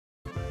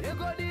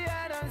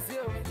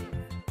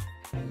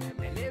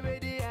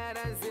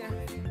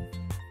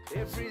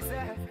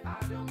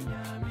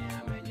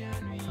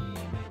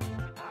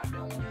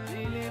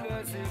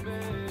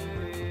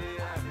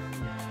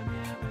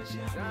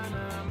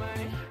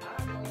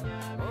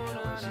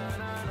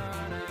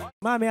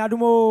Mami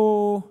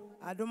adumo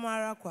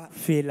Adumara kwa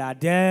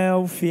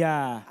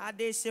Philadelphia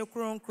Adeshe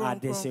kron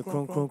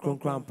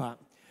pa.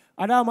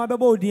 Ada ma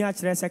bebo odin a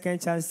kire Second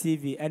Chance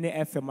TV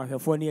ene FM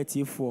ahwefo ne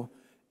atifo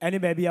ene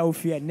ba bia wo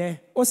fie ne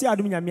o si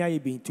adum nyame aye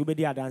bi to be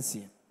di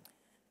adanse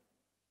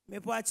me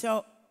po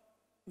acho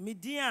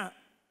media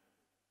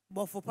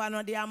bofo pa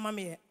no de ama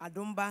me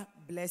Adumba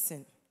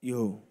blessing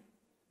yo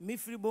me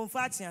free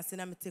bonfa achiase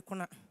na mete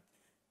kona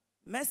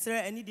mesre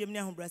ani dem ne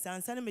ahobrasa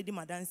ansa na medi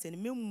madanse ne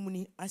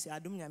memuni ahye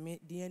adum nyame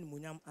de ani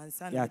munyam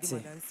ansa na medi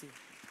madanse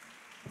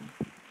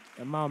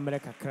e ma omre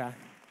kakra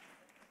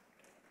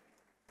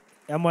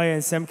e mo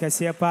yensem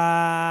kese pa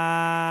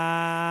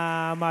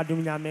ma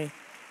adum nyame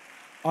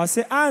o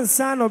se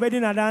ansa na obedi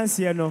na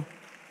danse no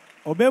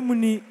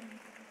obemuni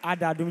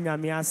ada adum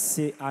nyame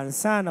ase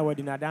ansa na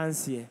wodi na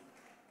danse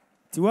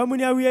ti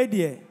wamuni awie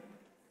de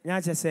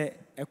nya chese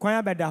ekwan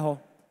abeda ho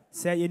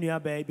say you know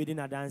baby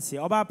na dance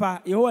oba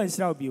pa yehowa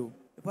nshira obi o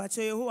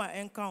pacho yehowa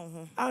enka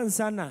ho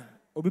ansa na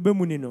obi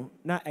bemuni no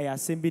na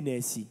eyasem bi na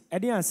asi e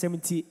de ansem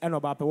ti e no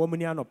oba pa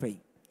wamuni anopai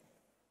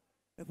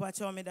me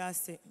pacho me da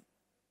ase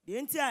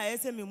de nti a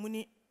ese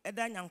memuni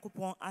eda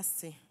nyankopon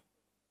ase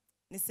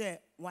ni se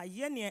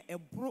waye ne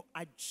ebro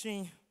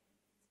adwen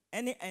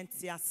ene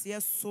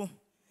entiase so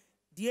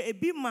de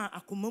ebi ma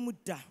akomamu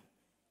da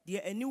de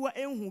aniwa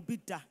enhu bi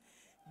da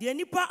de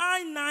nipa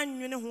an na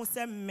anwene ho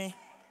se me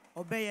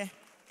obeye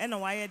ena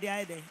waye de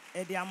aide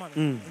e de ama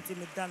me nti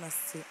me da na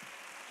se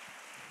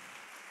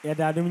ye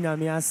da dum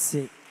nyame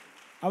ase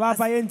aba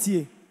pa ye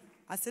ntie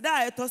aseda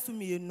a etosu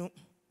mienu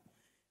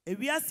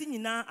ewiase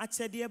nyina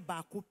akyede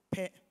ba ko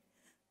pe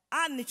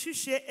a ne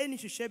hwehwe eni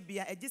hwehwe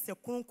bia eje se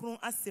kronkron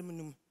asem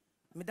num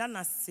me da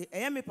na se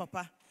eye me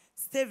papa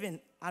Steven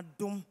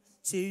Adom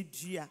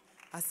Kyei-Duah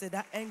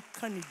aseda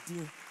enka ne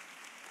din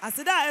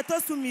aseda a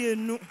etosu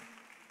mienu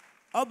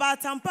oba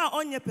tampa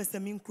onye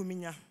pesami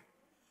nkuminya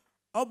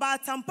Oba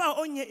tampa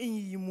onye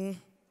enyimu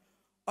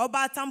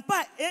Oba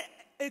tampa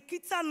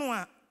ekita no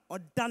a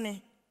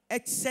odane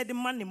echede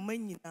ma ne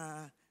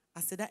manyina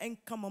aseda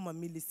enka mama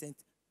Millicent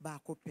ba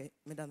kope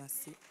medana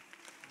se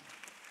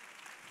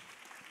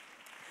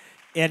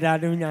eda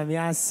dum nyame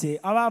ase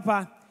oba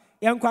pa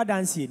yenkwa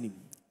dance enim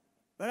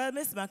brother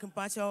Miss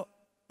Makimpacho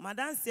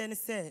madanse ne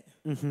se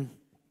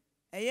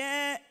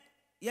eye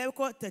ye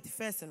ko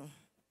 31st no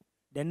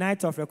the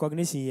night of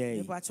recognition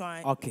here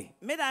okay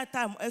me that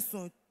time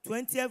esun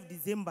 20th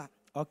December.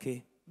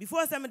 Okay.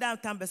 Before some down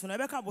time, person I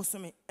beka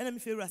bosome. Ena me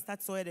feel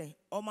start so eden.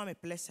 All my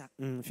pleasure.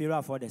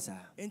 Feel for this.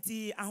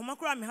 Enti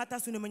ahomakura me hata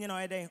sunu menye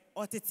na eden.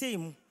 Otete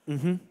mu.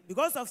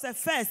 Because of the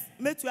first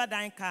me to a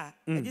dying car.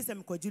 E just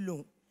me kwaji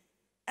loan.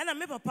 Ena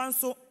me papa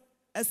nso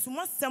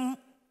esuma sem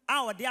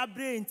a ode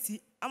abre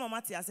enti ama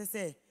mate ase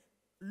say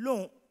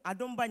loan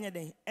Adumba nye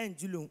den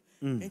enji loan.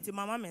 Enti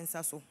mama me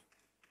nsa so.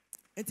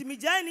 Enti me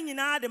jai ni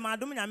nyina de ma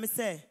adum nyame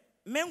say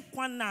me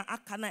nkwan na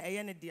aka na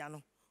eye ne dia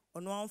no.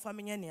 Ono amfa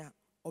menye ne a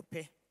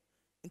ope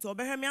nti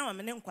obehwe me ama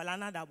me ne nkwala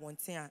na da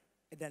bonten a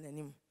eda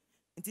nanim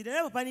nti de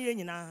papa ne ye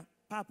nyina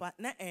papa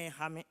na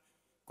ha me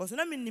koso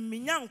na me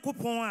nya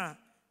nkopon a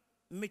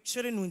me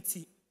kyere no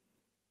nti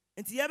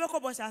ye be ko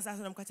bo sha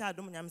asase na mkacha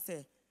adom nyam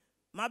se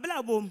ma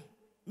bla bom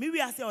me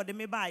wi ase ode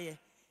me baaye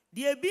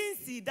de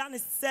ebinsi da ne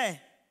se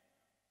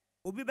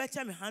obi be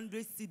che me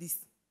 100 cedis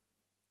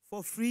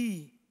for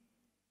free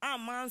a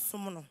man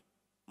som no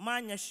ma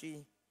nya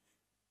hwe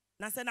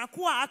na se na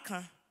ko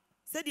aka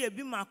said ye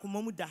be ma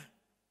komamu da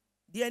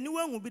de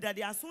aniwa hu bi da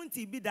de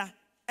asonti bi da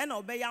e na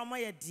obeya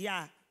amaye de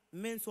a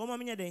men so ma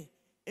menye den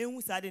enhu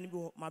sa de ne bi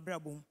ma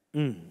brabom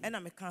e na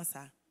me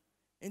kansa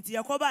enti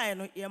yakoba ye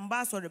no ye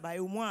mba so de ba ye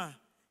mu a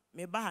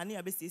me ba ha ne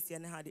ya be siesie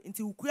ne ha de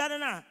enti ukua de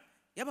na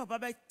ye papa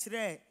be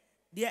kire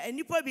de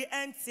anipa bi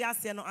enti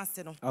ase no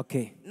ase no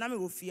okay na me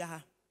ofia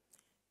ha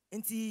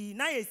enti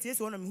na ye siesie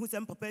wona me hu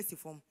sem papa si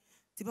fom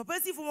ti papa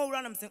si fom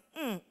owura na me se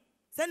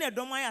se ne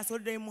dom aye so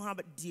de mu ha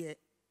de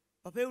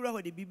papa ewura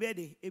ho de bibe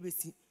de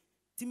ebesi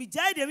ti mi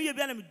jai de mi ye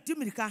bia na mi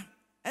dimirika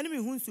ene mi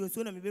hu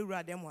nsuo na mi be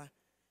wura dem a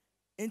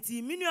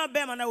enti mi nua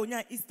be ma na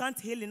onya instant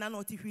healing na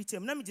oti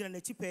hwichem na mi gina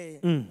na chipe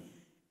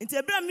enti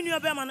ebra mi nua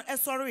be ma no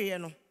esore ye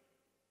no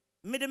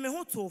mi de me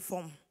ho to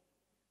fom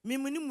mi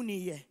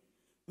muni ye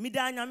mi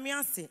da nyame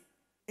ase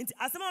enti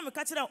asema me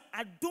ka kire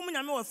adom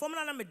nyame wo fom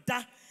na me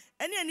da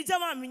ene ani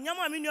jama mi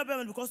nyama mi nua be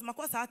ma because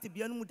makosa ate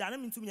bia no mu da na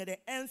mi ntum nya de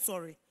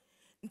sorry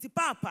enti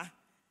papa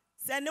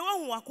se ne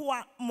wo hu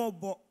akowa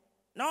mobo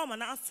na o ma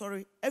na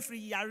sorry every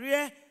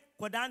yare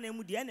koda na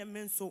mu de na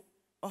me nso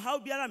o how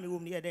biara me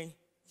wom ne ye den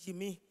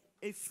himi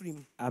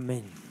efrim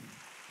amen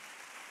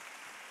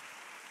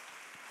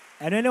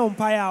ene ne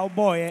umpaya o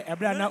boy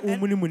ebra na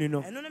umuni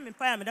no eno ne me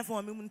paya me da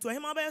fo me mu nto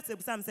hema ba yese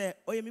busam se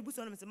o ye me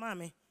buso no me se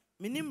maame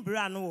me nim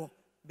bra no wo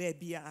ba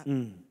bia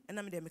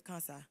ena me de me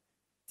kansa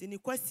ti ni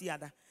kwasi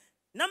ada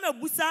na me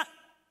busa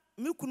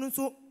me kunu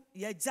so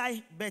ye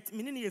jai bet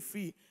me ne ye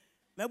free.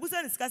 Me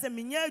busa ni sika se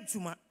me nya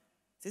adwuma.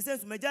 Se se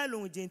so me jai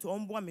loan agent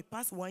omboa me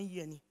pass 1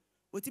 year ni.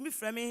 Otimi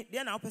frɛ me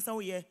de na opesa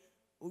wo ye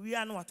owi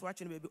anu wato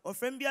atwe no baby.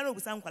 Ofrɛ bia na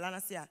obusa nkwala na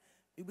se a.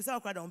 Obusa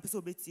okra da ompesa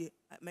obetie.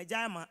 Me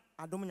jai ma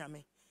adom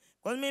nyame.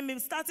 Cause me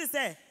started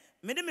say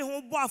me de me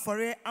ho bo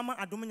afore ama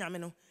adom nyame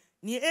no.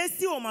 Ni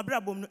esi o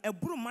mabrabom no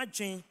eburu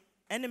madwen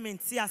ene me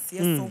nti ase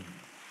so.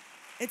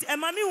 Enti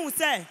ema me hu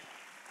say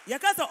ye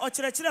ka se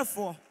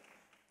okyerɛkyerɛfo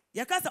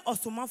ye ka se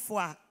osomafo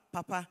a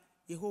papa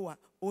Yehovah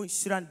o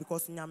nhyira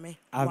because nyame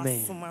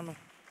wasoma no.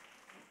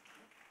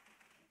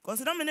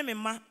 Cause na me ne me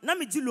ma na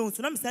me gi loan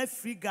so na me say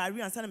free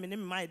gari ansa na me ne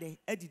me ma den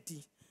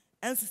adidi.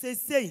 Enso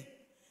sei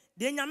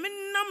de nyame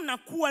nam na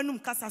ko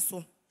anum kasa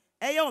so.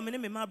 Eye o me ne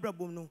me ma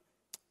brabom no.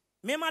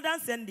 Me ma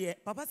dance ndie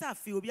papa say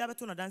afi obi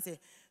abeto na dance.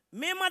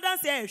 Me ma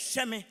dance e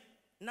hwe me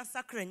na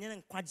sakra nye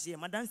nkwaje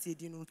ma dance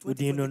edi no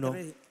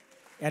 2023.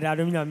 Ya da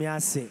adom nyame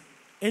ase.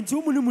 Enti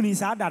umunumuni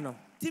sa ada no.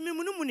 Ti me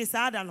munumuni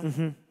sa ada no.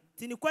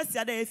 Ti ni kwesi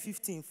ada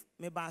 15th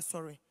me ba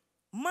sorry.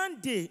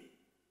 Monday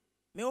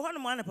me wo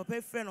no na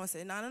papa friend no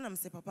say na me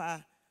say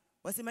papa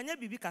wo say manya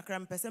bibi kakra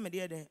mpese me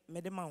de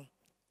me de ma wo.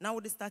 Na wo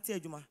de start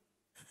adwuma.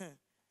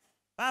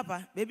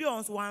 Papa baby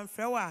on so wan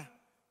frɛ wa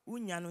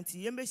unya no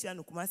ti yembe hia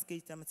no kuma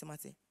skate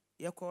matemate.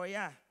 Ye ko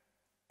ya.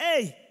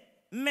 Hey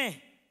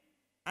me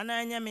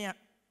ananya me.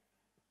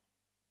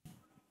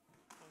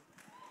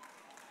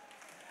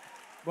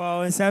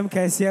 Well, Sam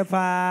Kessia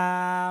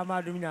pa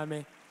madum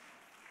nyame.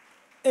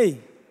 Hey,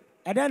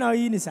 I don't know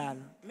you ni san.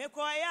 Me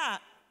ko ya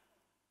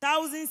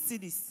 1,000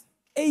 cedis.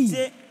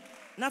 Hey,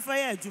 na fa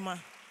ya adwuma.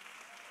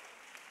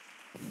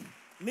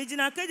 Me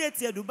gina keje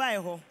tie Dubai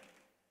ho.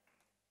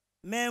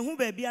 Me hu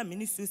ba bia me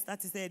ni so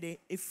start say de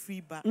e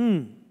free ba.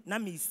 Na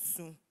me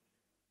su.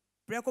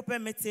 Preko pe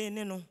mete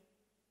ne no.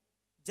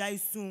 Jai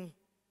su.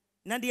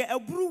 Na de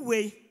aburu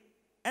we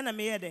e na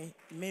me ye de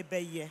me be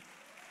ye.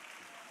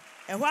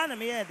 E ho na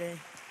me ye de.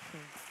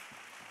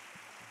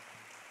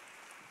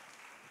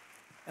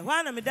 E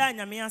ho na me da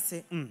nyame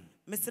ase.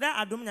 Me sra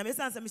adom nyame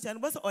sanse me hia no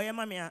bo so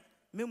oyema me a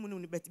me munu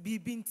ni bet bi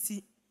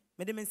binti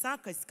me de me san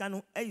ka sika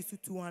no ayi su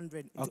 200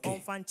 it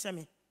on fan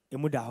cheme e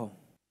mu da ho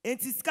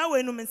enti sika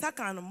we no me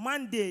saka no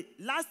Monday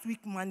last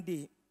week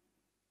Monday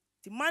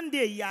ti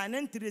Monday ya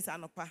na ntres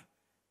anopa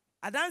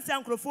adanse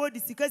ankrofo di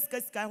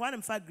sika hwa na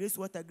me fa grace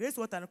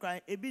water no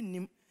kra ebi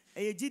nim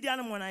e gidi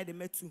an mo na de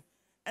metu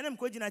enam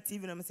ko gina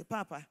TV no me se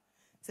papa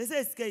se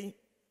sika yi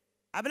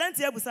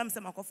abelante abusam se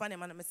makofa ne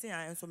ma na me se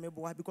an so me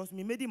boa because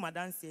me medi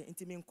madanse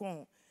enti me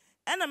nkon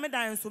ena me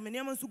dan so me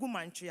ne ma nsugu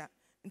mantwea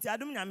nti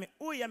adom nyame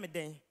o ye me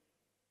den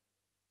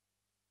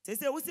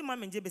se wosi ma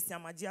menje besi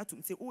amaje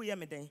atum se o ye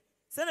me den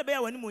se na be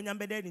ya wani mo nyam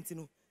beda nti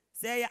no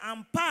se ya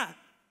ampa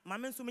ma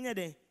me nso menye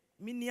den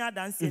me ni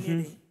adanse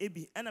ne den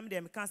ebi ena me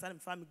de me kansa na me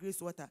fa me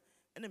grace water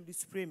ena me di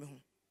spray me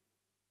ho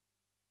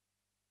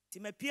ti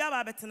me pia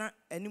ba betena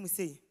anim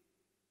sei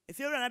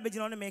efiewura na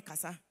begina no me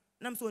kasa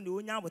na me so ne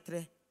onya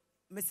abotre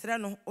me sere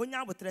no onya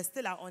abotre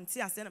still a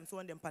onti ase na me so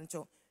wonde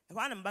mpancho e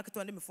hwa na me baketo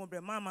wonde me phone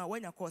bre mama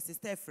wanya call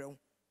sister frɛ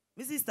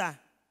me sister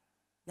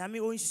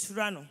nyame on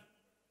hyira no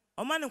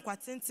oma ne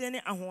kwatenten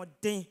ne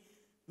ahoden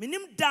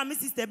menim da me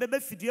sister bebe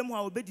fidie mu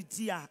a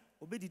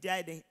obedidi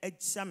ayi den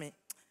agya me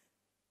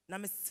na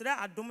me sere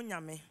adom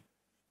nyame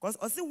cause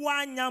osi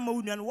wanya ma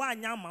wunu no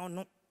wanya ma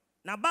no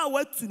na ba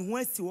watu ne ho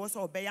asi wo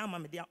so obeya ma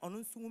me dia ono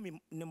nso hu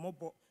me ne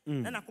mobo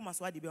na nakoma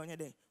so ade be onye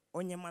den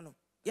onye ma no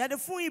ya de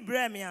fun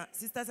ibrahim ya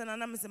sister sana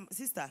na me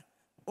sister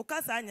o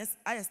ka sa anya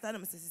aye stand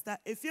me sister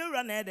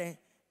efiewura na eden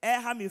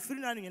ha me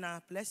free na no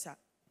nyina pleasure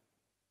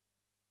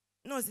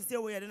no sister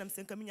we yede na me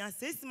senka minya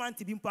 6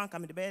 months bi mpo anka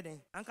me de be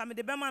den anka me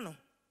de be ma no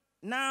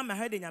na ma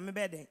hwede nyame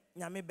be den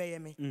nyame be ye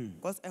me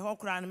cause ho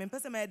kra no me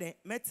pese me den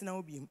metina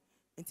obiem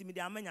enti me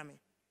de amanyame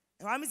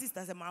ho me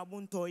sister se ma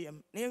abunto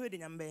yem na hwede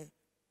nyame be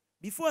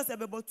before say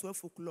be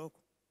 12 o'clock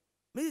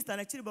me sister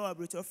na chiri ba wa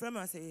brocho frame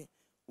and say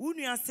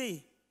unua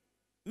say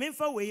me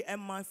fa we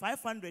emma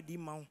 500 di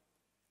ma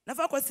na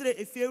fa kwesire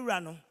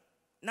efiewura no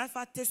na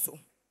fa teso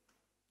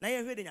na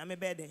ye hwede nyame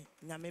be den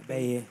nyame be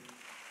ye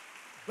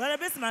Brother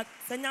Bismarck,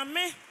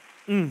 Senyame,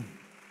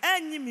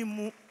 enyi mi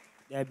mu,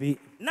 Debbie,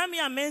 na mi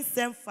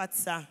amensem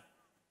fatsa.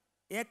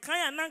 Ye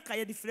kaya nanka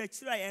ye di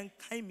frechira ye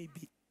nkai mi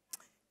bi.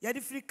 Ye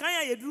di fri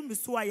kaya ye duru mi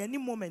so a ye ni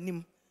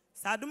momenim.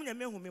 Sa adom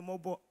nyame hu me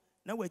mobo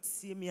na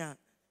watie mi a.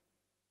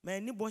 Ma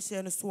ni bo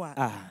hye no so a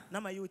na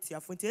ma ye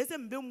otiafo. Nti ese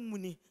mbe mu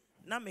ni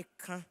na me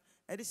ka.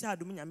 E di sha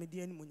adom nyame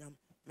de ani munyam.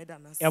 Me da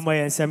na. Emo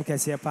ye nsem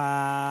kese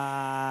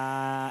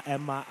pa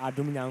ema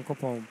adom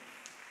nyankopon.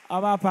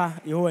 Abapa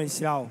Yehovah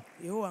nhyira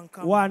wo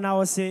wa na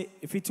wo se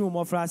ifiti wo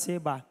mofra se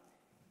ba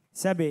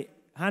sebe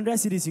 100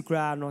 cedis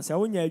kura no se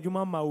wonya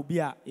adwuma ma obi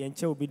a ye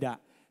nche obi da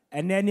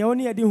ene ne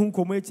woni ye di hu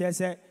komo eche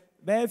se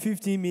be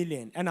 15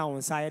 million ena wo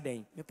nsa ye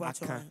den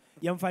aka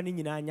ye mfa ni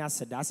nyina anya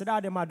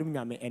seda de ma adom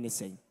nyame ene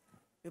sen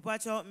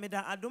mepacho me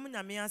da adom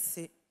nyame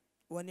ase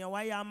woni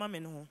wa ya ama me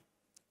no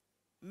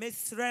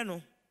mesre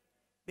no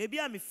bebi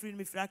a me free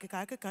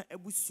akeka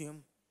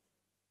abusuam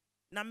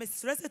na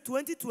mesre se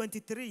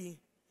 2023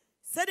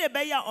 said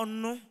beya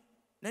onno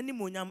Nani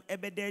monyam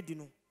ebede di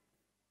no.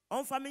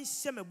 On fa me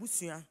hye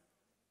mabusua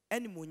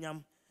eni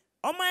monyam.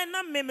 Oman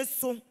na me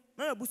so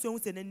na mabusua hu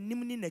se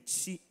nanim ni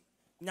nachi.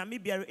 Nyame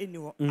biara eni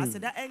ho.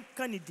 Aseda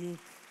enka ne din.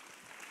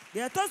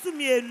 De atosu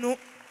mienu.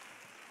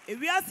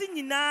 Ewiase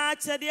nyina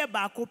chede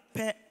baako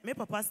pe me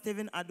papa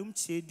Stephen Adom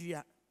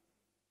Kyei-Duah.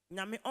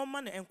 Nyame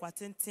oma na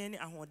enkwatenten ne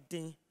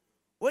ahoden.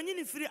 Onyi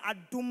ni firi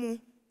adomu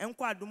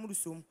enkwa adomu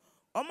rusom.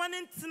 Oma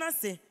ne ntena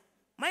se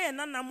maye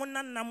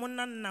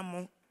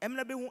nanamo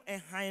emna be hu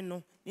ehan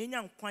no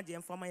nyenya nkwaje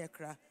emfama ye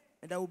kra.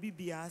 Da obi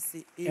bia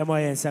se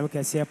Emoyen sam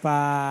kese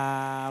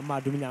pa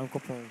madum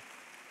nyankopon.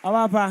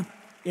 Awapa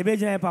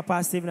ebeje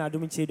papa Stephen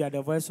Adom Kyei-Duah,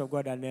 the voice of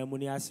God and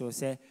emuni ase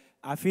se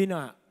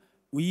afina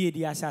uyi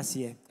di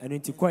asase eno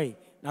nti koi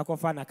na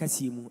kofa na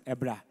kasi mu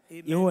ebra.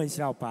 Yeho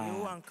nhyira pa.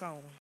 Yeho anka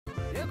ho.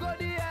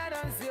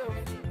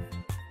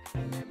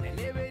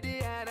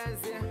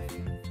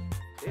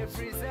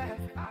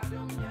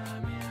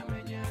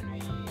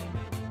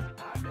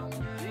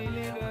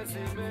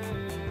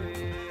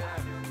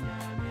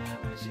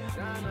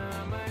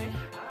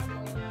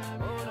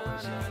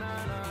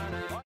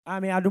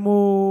 Ami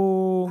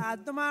adumo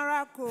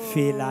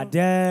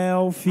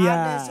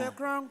Philadelphia.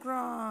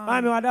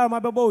 Ami wada ma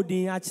bebo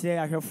odin a kire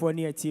ahwefo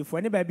ne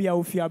atifo ne ba bia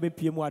wo fia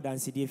bepie mu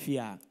adanse de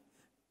fia.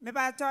 Me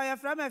ba cho ye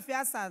from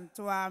afia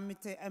santoa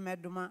mite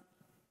emeduma.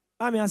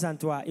 Ami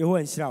asantoa yeho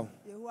anhyira wo.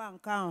 Yeho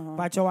anka ho.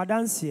 Ba cho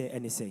wadanse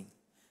ene sen.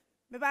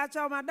 Me ba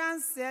cho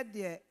madanse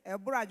de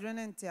eburu adwene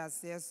ne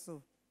ntiase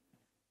so.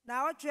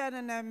 Na otwe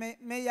ne na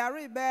me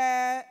yare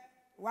be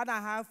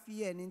 1.5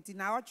 years nti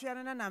na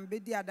otwe ne na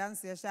mbedi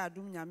adanse sha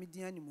adum nyame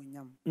din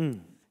animonyam.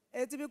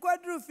 Eti bi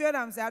kodru fie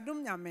na mse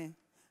adum nyame.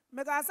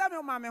 Me ka asa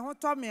me ma me ho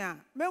to me a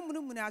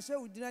memunumunu ahye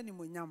udin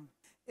animonyam.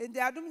 Enti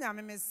adum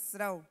nyame me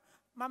srew.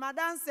 Mama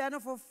danse no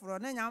foforo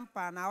na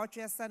nyampa na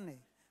otwe sene.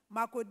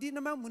 Makodi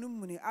no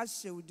mamunumunu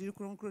ahye udin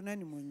kronkron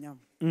animonyam.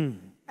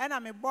 Ena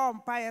me bom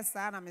pa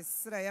yesa na me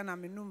sre ya na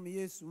me num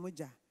Yesu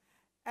moja.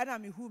 Ena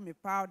me hu me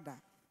powder.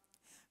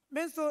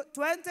 Me so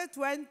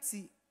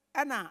 2020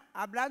 ena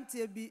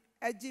abrantie bi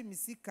agi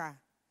misika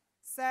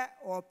se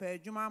opa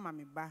adwuma ma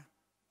me ba.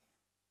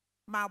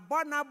 Ma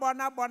bona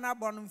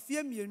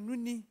mfie mienu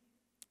ni.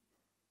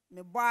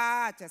 Me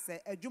ba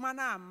chese adwuma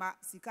na ama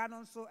sika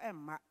no so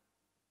emma.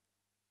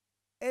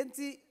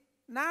 Enti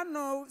na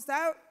no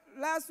sa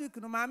last week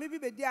no ma me bi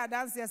bedi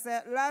adanse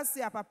se last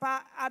year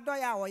papa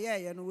adoya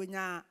woye no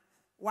wonya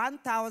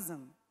 1000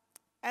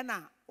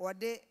 ena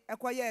ode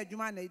ekoye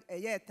adwuma na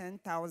eye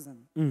 10,000.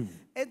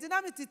 Enti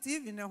na me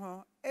TV ne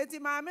ho enti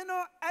ma me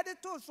no ede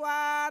to so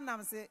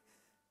na se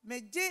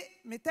meji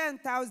me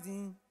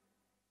 10,000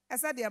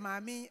 esa de ma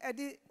me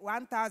ede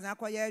 1,000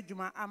 akoye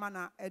adwuma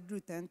amana edru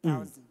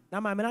 10,000.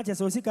 Na ma me na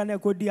chese osika na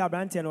ekodi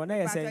abrante no na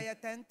ye say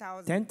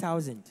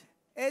 10,000.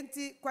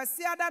 Enti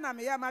kwasi ada na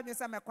me ya madwe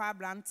se mekwa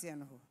abrante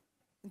no ho.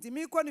 Enti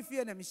mi ko ne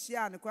fie na me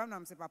hia ne kwam na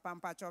me se papa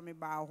mpa cho me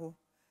ba ho.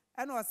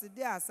 Ena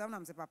oside asam na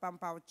me se papa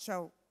mpa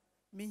cho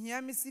me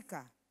hia me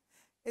sika.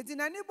 Enti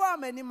na ni bo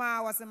mani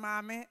ma wose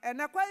maame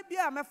ena kwa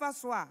bia mefa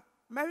so a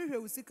mehwehwe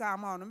usika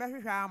ama no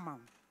mehwehwe ama.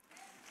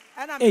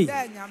 Ena me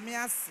da nyame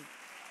ase.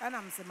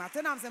 Ena me se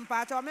mate na me se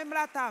mpa cho me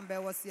mra tambe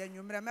wose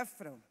anwumre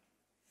mefrem.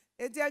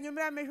 Enti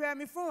anwumre mehwe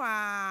me fon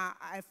a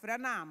efre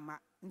na ama.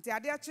 Enti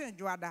ade a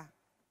Kyei-Duah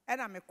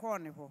ena me ko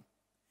ne ho.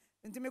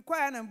 Enti me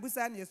kwa na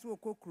mbusa na yesu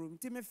okokrum.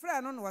 Enti me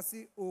frɛ no no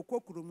wose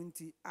okokrum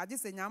nti age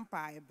se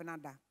nyampa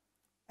ebenada.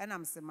 Ena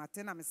me se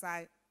mate na me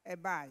sai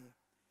ebaaye.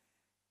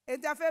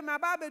 Enti afa ma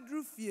ba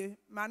bedru fie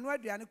ma no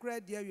aduane kura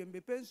di awie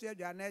mbepensu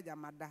aduane agya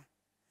mada.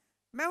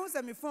 Me hu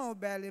se me fon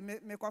bele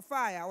me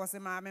kofa ya wose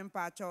ma me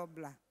mpa cha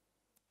obla.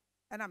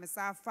 Ena me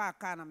sa fa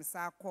ka na me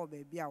sa call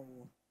ba bia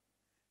wo.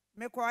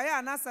 Me ko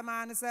ya na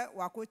sama ne se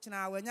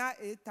wakochina wanya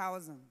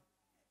 8,000.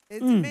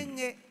 Enti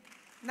menye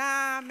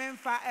na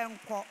memfa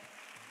enko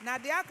na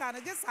de aka no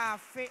je sa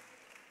afe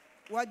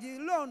wodi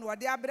loan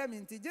wodi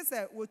abreminti je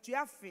se wotu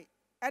afe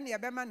ene ye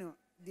bema no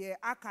de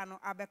aka no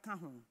abeka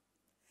ho.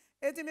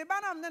 Eti me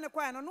bana mne ne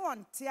kwa no no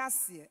onte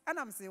ase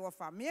ena mse wo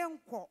fa me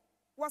enko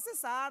wo se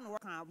saa no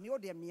ka me o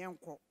de me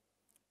enko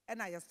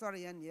ena ye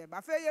story ye ne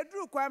ba fa ye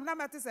duru kwa na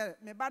mete se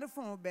me ba de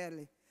fon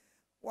bele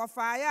wo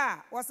fa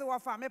ya wo se wo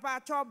fa me pa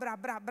cho bra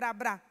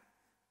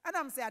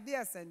ena mse ade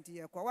esenti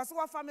ye kwa wo se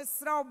wo fa me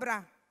sra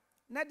bra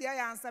na de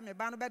ya ansa me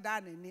ba no be da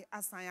na ni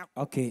asan ya.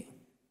 Okay.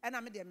 Ena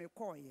me de me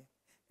call ye.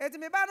 Eti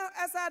me ba no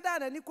esa da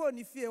na ni ko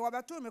ni fie wo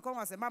beto me ko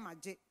wo se mama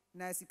je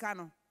na sika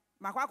no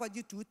makwa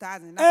kwaji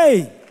 2,000 na.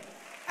 Hey.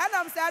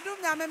 Ena mse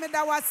adum nyame me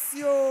da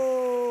wasio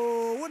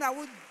wo na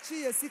wo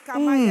chi ye sika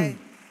maye.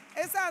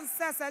 Esa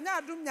nsesa nya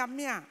adum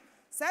nyame a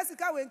sa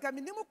sika we nka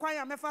me nimu kwan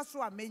ya mefa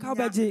so a menya. Ka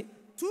beje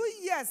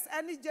 2 years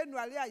any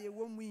January a ye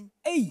wo mu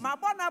yi. Ma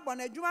bona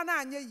adwuma na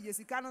anya ye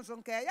sika no so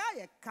nka ya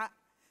ye ka.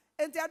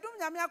 Enti adum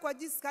nyame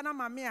akwaji sika na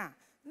mame a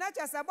na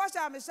chese bo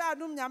sha me sha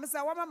adum nyame se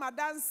wo mama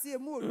danse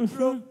mu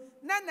oduro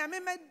na me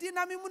medi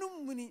na me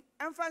munumuni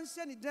emfa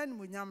nhye ni dan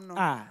mu nyam no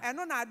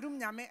eno na adum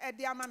nyame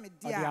edi ama me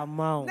dia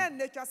na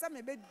ne twase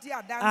me be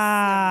dia danse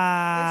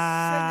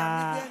ehye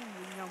nyame den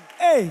mu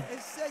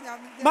nyam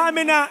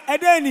mame na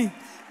edeni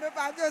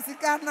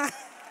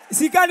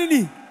Sika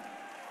nini?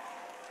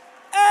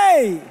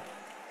 Hey!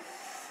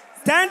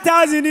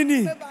 10,000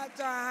 nini?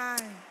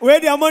 Where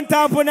the amount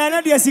tapo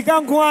na dia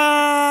sika nkwa.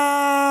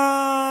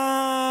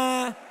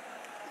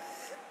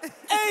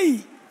 Hey!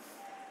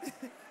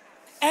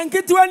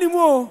 Enkitu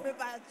animo.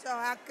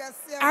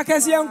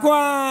 Akasi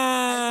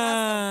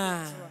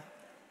nkwa.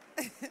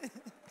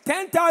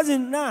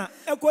 10,000 na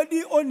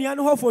ekodi onian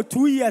ho for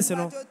 2 years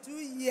no.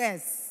 2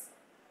 years.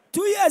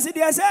 2 years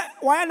they say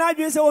why na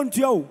adwen say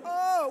ontua o.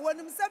 Oh,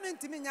 wonim say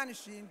mentimi nya ne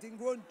hwe ndi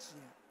ngo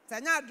ontua.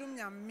 Sanya adum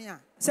nyame a.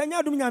 Sanya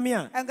adum nyame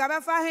a. Enga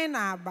be fa he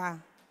na aba.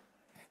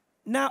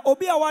 Na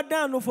obi a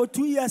wadan no for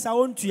 2 years a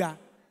ontua.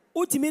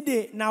 Utimi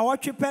de na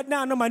wotwe pɛ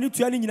na no ma ne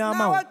tua ne nyina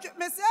ma o. Na wotwe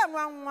me say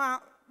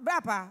nwanwa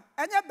brapa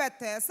enye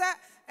bete say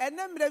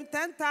enemrem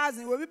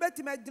 10,000 we be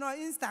betima gino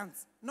instant.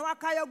 No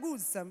akaya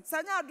good sam.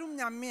 Sanya adum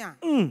nyame a.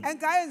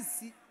 Enga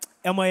ensi.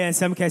 Emo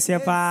yensem kese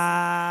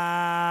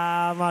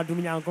pa ma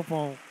adum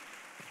nyankopon.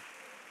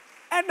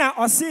 Ena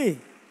ose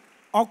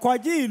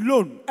okoji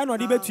loan ena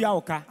odi betua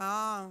oka.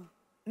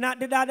 Na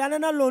de dada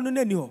na loan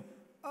no ni ho.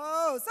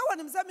 Oh, so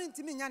wonim say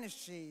mentimi nya ne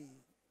hwe.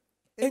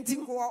 Enti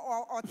ko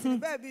otene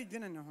ba bi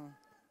dwene ne ho.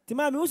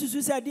 Tima me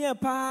ususu say den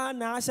pa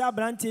na asha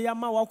brante ya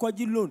ma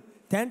wakoji loan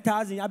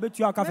 10,000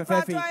 abetua oka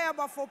fefefe. Me ya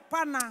bofo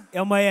pa na.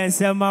 Emo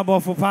yensem ma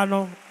bofo pa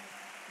no.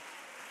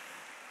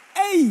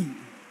 Hey!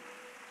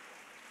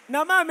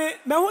 Na mame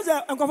me hu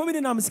ze enkofo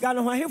mi na msika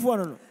no ho ahefo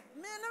no no.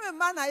 Me na me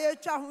ma na ye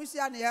twa ho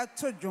hia na ye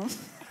to dwom.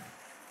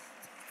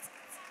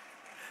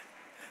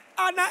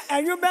 Ana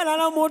enyu be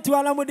na motu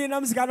ala mo de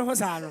na msika no ho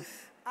sa no.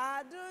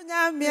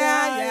 Adunya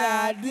mia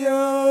ya dio.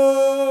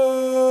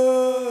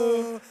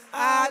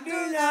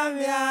 Adunya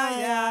mia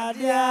ya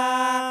dia.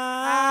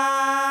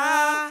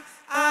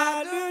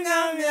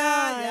 Adunya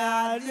mia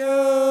ya dio.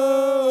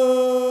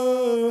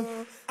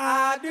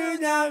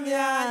 Adunya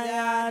mia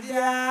ya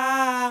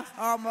dia.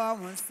 Omo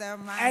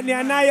munsema. Eni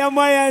ana ye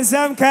mo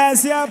yensem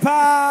kasia pa.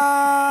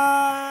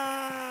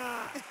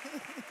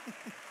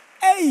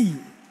 Hey,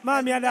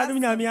 mami adadum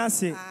nyame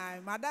ase.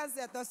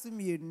 Madanse to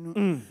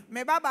sumienu.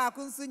 Me baba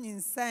kunsu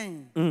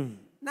nyinsen.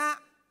 Na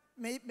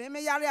me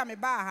yare a me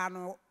ba ha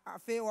no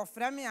afi wo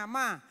frɛ me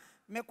ama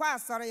me kwa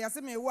asɔre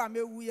yɛse me wu a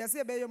me wu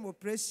yɛse be yem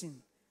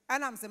operation.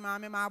 Anam se ma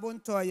me ma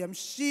bonto yam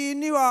shi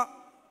ni wo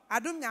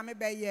adum nyame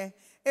be ye.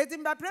 Eti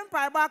mba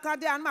prempa ba aka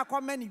de an ma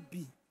kɔma ni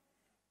bi.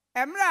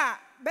 Emra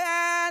be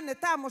ne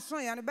ta mo so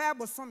ye ne be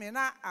boso me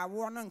na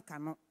awo no nka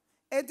no.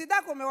 Eti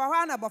da ko me wa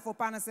hɔ na bɔfo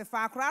pa no se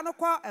fa akora no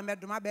kɔ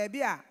emeduma ba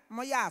bi a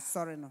mo ya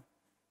asɔre no.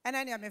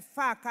 Ena ne me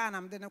fa aka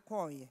na mde ne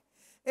kɔye.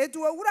 Eti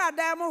owura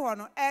da mo hɔ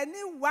no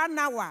eni 1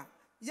 hour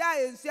ya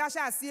ensu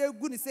ahya ase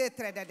egu ni se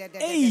tre de.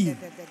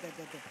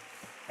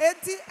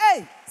 Eti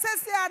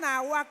sesi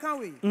na awo aka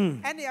we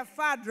ene ye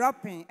fa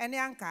dropping ene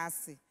anka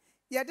ase.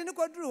 Ye de ne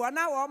koduru wo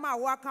na wo ma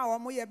awo aka wo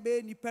mo ye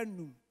be nipa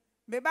num.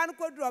 Me ba ne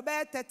koduru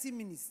obe 30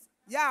 minutes.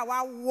 Ya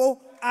wa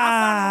wo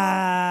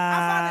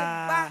afa ne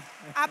ba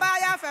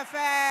abaya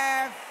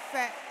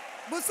fefefe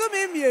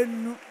busumi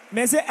mienu.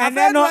 Me say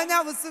eneno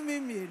anya busumi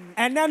mienu.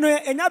 Eneno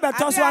enya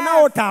beto so na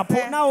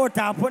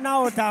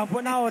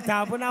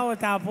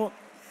otapo.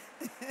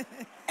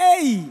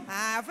 Hey!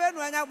 Afa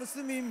no anya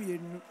busumi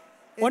mienu.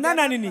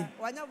 Onana nini?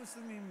 Wanya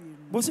busumi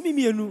mienu. Busumi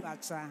mienu.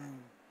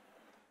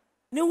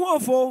 Ni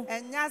huofo.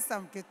 Enya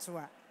sam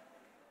ketwa.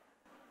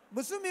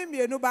 Busumi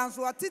mienu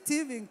banso oti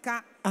TV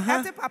nka.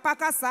 Ati papa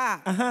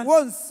kasa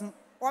wonsu.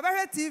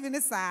 Obehwe TV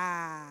ni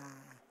saa.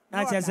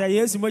 Na chese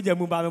Yesu moja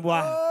mu ba me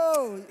boa.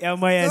 Ya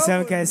mo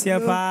yensem kese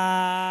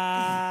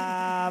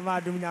pa ma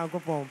adum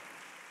nyankopon.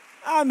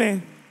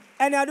 Amen.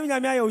 Ene adum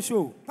nyame ayo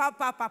show.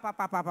 Papa.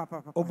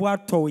 Obo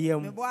ato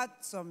yem. Me bo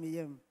ato me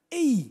yem.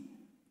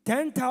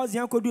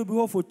 10,000 kodu obi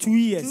ho for 2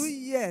 years. 2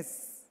 years.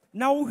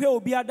 Na wo hwe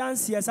obi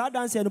adanse esa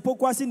adanse no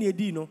pokwase na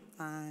edi no.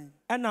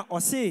 Ena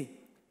ose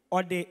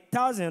ode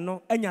 1,000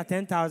 no enya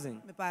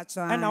 10,000. Me pa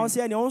cho. Ena ose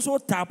ene onso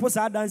tapo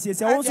sa adanse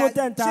se onso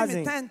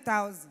 10,000.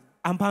 10,000.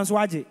 Ampanso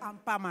aje.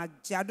 Ampa ma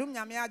adum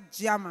nyame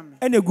aje ama me.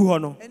 Ene gu ho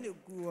no.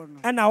 No.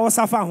 Ena wo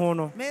safa ho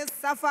no. Me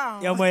safa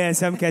ho. Ya mo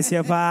yensem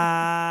kese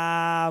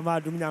pa ma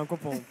adum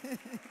nyankopon.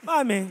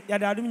 Mame ya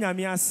da adum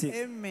nyame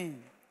ase.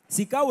 Amen.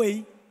 Sika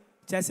wei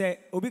chese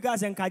obi ka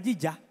se nka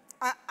jija.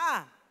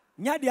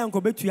 Nya de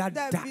anko betua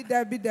da.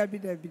 Dabi.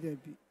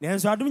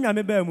 Nenso adum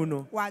nyame ba mu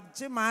no.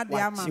 Waje ma de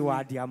ama. Waje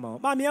wa de ama.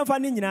 Mame yemfa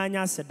ne nyina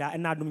anya ase da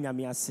na adum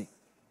nyame ase.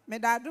 Me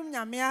da adum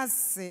nyame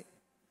ase.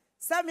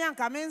 Sami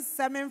anka men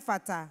sami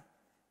mfata.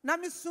 Na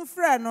mi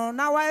sufre no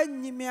na wa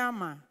nyimi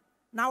ama.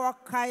 Na wa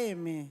kae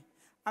me.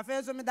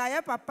 Afezo me da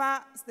ye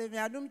papa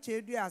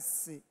stephenadomkyeiduah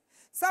ase.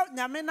 So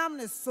nyame nam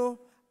ne so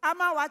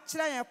ama wa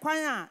kire ye kwan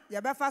a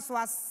ye befa so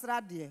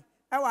asra de.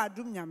 E wa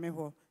adum nyame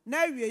ho.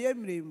 Na wie ye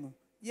mremu.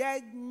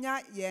 Ye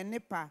nya ye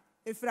nipa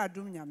efira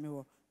adum nyame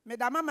ho. Me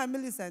da mama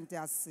Millicent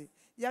ase.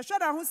 Ye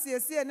hwada ho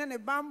siesie ne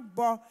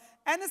bambo.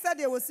 Ene se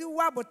de wosi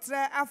wa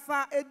botre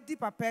afa edi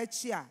papa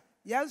achi a.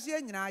 Yanzu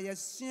ye nyina ye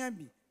sua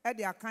bi. E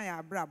de akan ya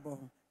abrabo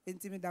ho.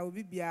 Enti me da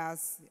obi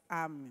bias.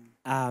 Amen.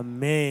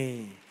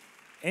 Amen.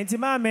 Enti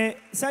maame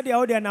said the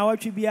audio na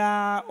watch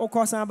bia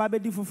okosan ba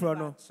bedi fufuro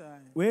no.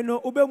 We no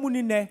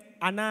ubemuni ne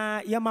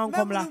ana yema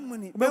nkomla.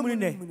 Ubemuni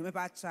ne.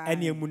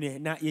 Eni emuni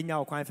na yenya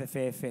okwan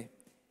fefefe.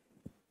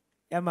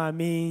 Ya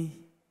maame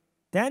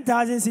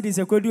 10,000 cedis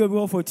ekwedu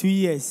obi for 2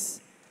 years.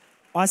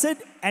 I said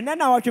and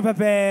then I watch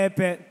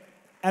pepe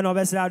and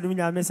obviously adum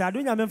nyame say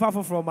adum nyame fa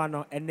fufuro ma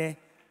no ene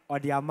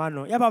odi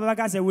amano. Ya baba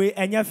ka say we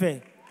enye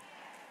fe.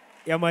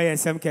 Ya ma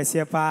yesem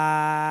kese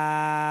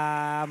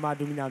pa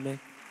madum nyame.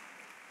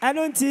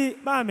 Anonti,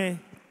 mame,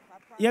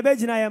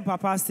 yabejina yem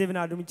papa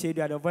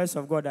stephenadomkyeiduah, the voice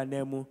of God and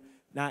nemu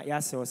na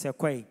yase o se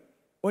kwai.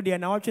 O de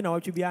na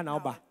watwe bia na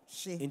oba.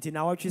 Inti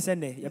na watwe se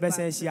ne,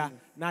 yabese hia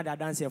na da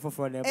dance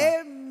foforo na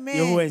eba. Amen.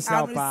 Yehu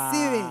ensia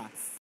pa.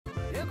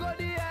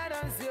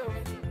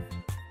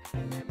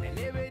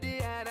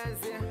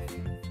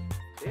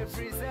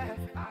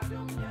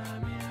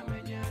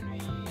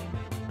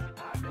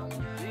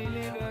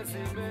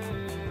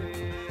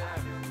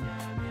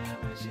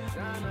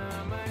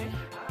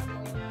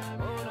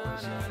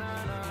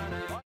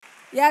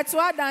 Yeah, to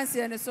our dance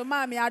and so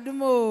mommy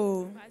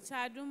adumo.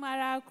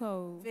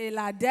 Achadumarako.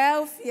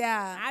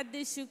 Philadelphia.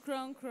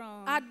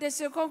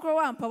 Adeshukronkron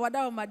one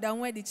pawada madam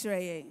where the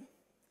tray.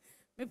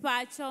 Me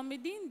pacho me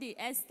dindi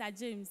Esther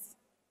James.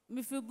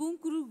 Me fi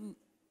bunkurugu.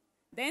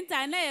 Then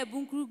tana e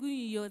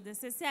bunkurugu yo. The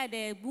say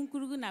de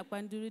bunkurugu na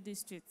Kwanduru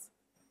district.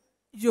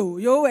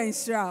 Yo and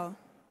shroud.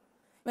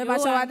 Me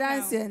pacho our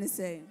dance and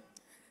say.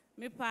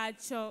 Me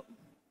pacho.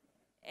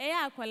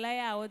 Eya akwala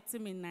ya oti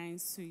me 9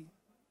 sui.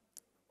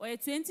 Or a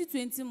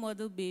 2020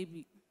 model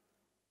baby.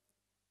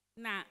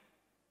 Na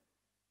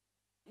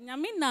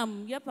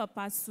Nyaminam ye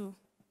papa so.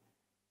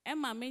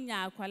 Emma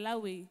menya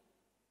akwala we.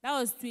 That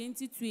was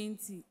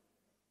 2020.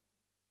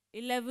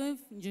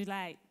 11th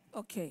July.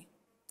 Okay.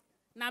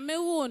 Na me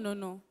wo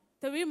no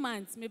 3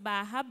 months me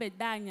ba ha be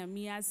da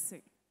nyame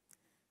ase.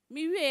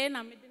 Me we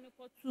na me de me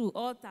kotu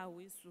altar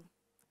we so.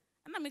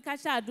 Ana me ka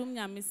sha adum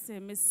nyame se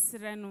me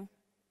sre no.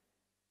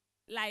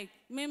 Like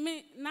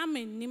me na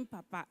me nim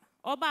papa.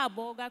 Oba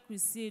aboga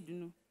crusade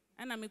no.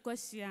 Ana me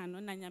koshia no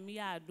na nyame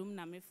ya adum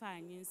na me fa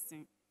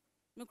anyinsen.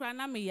 Me kura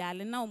na me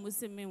yale na omo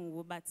se me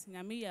wo but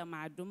nyame ya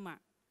ma adum a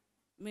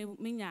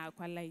me nya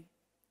akwalai.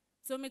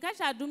 So me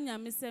kasha adum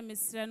nyame se me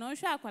sre no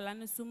hwa akwala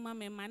no suma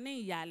me ma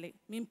ne yale.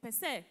 Me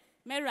mpese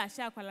me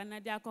rasha akwala na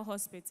dia ko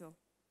hospital.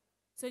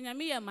 So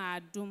nyame ya ma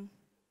adum.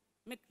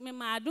 Me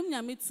ma adum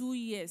nyame 2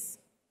 years.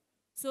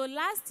 So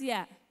last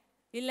year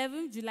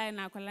 11 July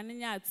na akwala na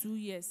nya 2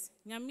 years.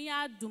 Nyame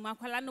adum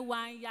akwala no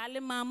wan yale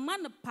mama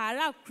no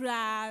para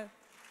kra.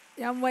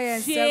 Yamwe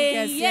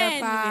ensem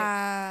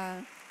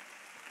pa.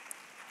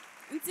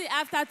 Nti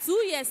after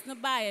 2 years no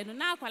bae no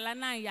na akwala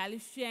na yale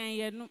hwen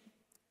ye no.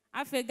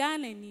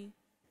 Afegana ni.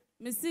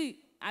 Me si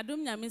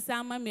adum nyame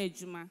sama me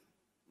adwuma.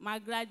 Ma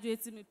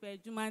graduate me pe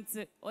adwuma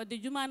nti o de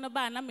adwuma no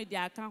ba na me de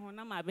aka ho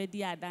na ma be di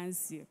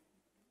adanse.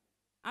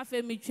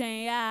 Afe me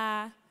twen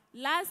ya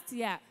last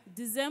year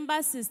December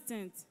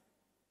 16th.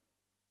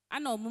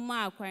 Ana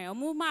omuma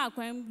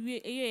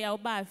akwan eye ya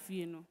oba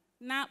afie no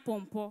na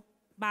pompo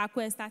ba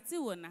akwa start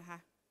wo na ha.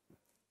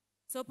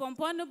 So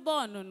pompo no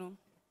born no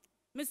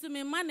me so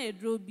me man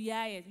edro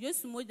bia ye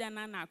Yesu moja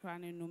na akwa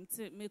ne num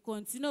ti me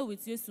continue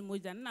with Yesu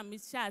moja na me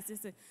sha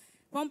asese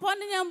pompo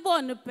no nyam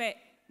born no pe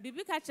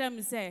bibi ka kira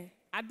me say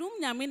adum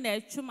nyame na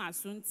etwuma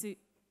so nti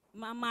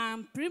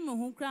mama prim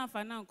hu kran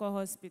fa na nko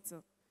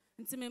hospital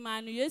nti me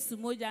man Yesu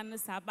moja no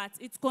sa but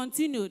it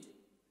continued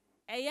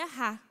eye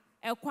ha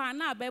ekwa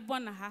na abebo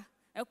na ha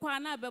ekwa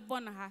na abebo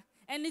na ha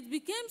and it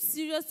became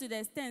serious to the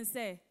extent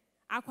say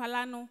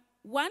akwala no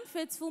one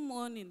faithful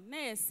morning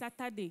na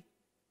Saturday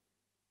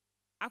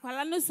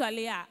akwala no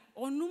swale a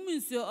onum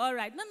nsuo all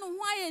right na no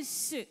ho aye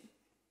hye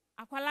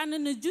akwala no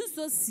no juice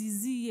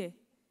sizie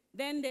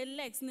then the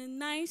legs no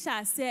nine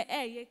sha say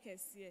eye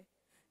kese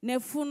na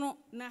funu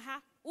na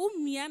ha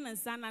umia na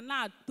sana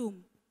na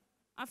atom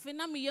afi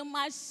na me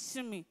yema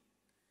hye.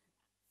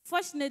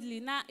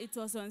 Fortunately na it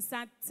was on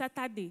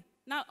Saturday.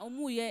 Now,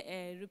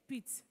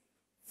 repeat.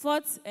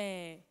 4th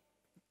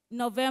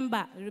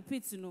November,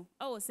 repeat, no.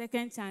 Oh,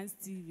 Second Chance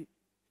TV.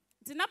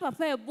 Tina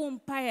papa e boom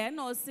pie,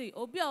 no say,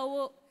 obi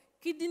owo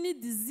kidney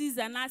disease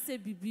and I say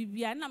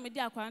bibia, na me di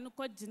akwa no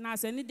ko gina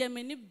so ni dem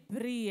ni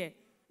brie.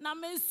 Na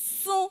me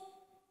so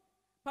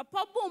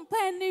papa boom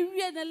pie ni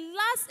wie the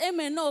last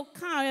amen no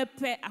kan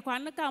pe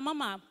akwa no ka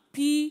mama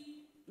pi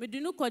me di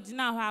no ko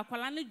gina ho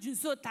akwa no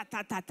junso ta.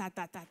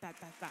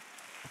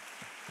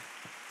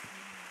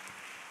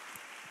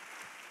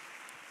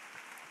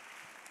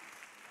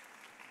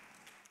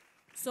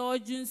 So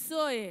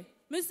junsoe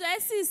me so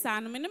esi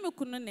san me ne me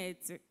kunu na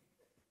eti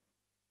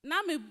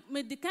na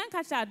me dikan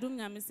kacha adum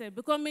nyame se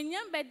because me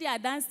nyam be di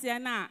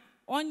adanse na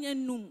onye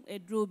num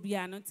edro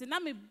bia no ti na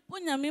me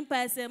nyame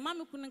pa se ma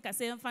me kunu ka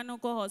se mfa no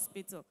ko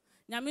hospital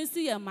nyame su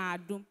ye ma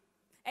adum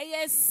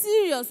eye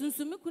serious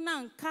nso me kunu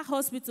anka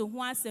hospital ho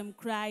asem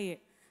kraye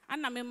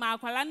ana me ma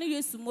akwala no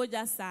Yesu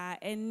moja sa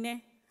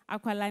enne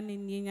akwala ne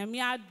ni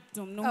nyame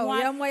adum no ho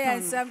ya mo ya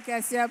nsem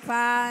kese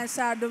pa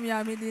sha adum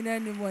nyame di na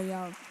ni mo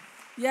ya.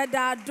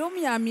 Yada adum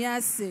nyame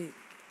ase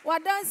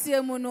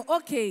Wadansie mu no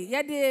okay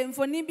yede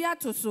mfoni bi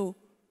atoso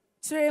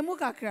kyerɛ mu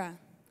kakra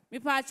me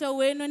pacho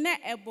we no ne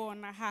ebo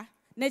na ha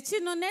na chi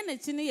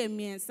no ye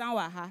miensa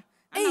wa ha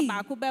ana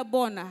ba ko be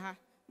bo na ha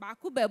ba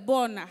ko be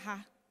bo na ha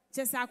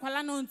kyesa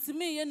akwala no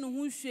ntimi ye no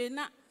hu hwe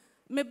na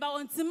me ba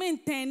ontimi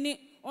ntani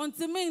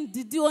ontimi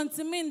ndidi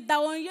ontimi nda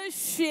won ye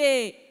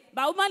hwe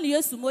ba wo ma ne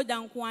Yesu moja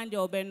nko ande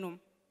obenom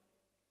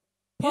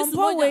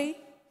pompo we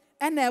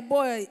ena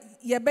ebo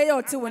ye be ye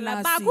oti wona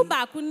asi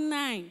ba ko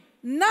 9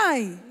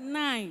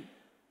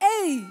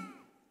 Hey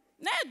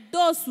na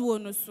dosu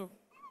wono so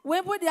we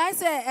body I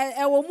say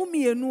e wo mu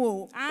mienu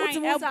o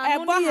otimu sa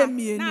no ye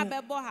mienu na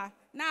bebo ha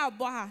na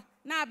abo ha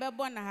na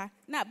bebo na ha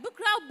na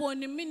bukra bo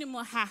ni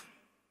minimum ha.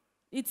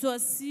 It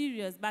was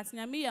serious but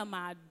nyame ya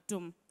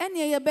madum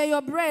ene ye be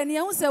your brain ye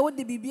hu say wo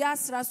de bibia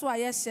asra so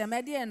aye hye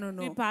me de no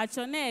me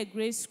pacho na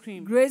grace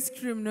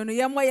cream no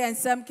ye mo ye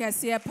nsem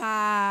kese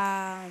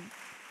pa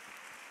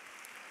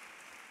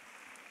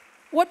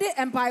what the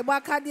empire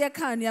baka de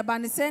kan ne ba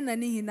ne say na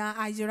ni hina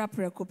ayira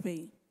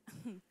prekope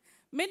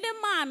me de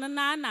man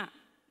na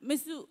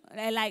mesu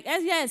like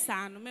yes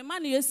anu me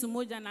man Yesu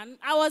moja na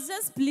I was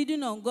just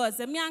pleading on God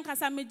say me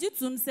ankasa me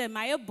gitum say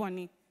my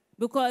boni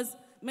because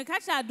me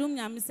catch adum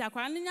nya me say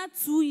akwara nya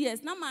 2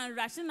 years na man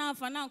rush na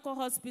fa na nko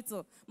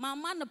hospital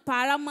mama no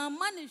para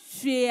mama no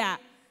hwe a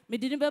me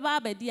didn't be ba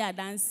di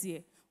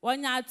adanse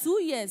wonya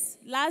 2 years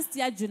last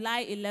year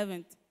July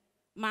 11th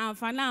man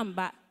fa na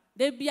mba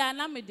de bia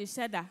na me di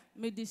sheda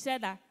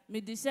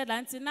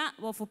nti na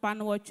wo fopa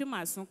no wotwe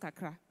maso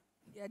kakra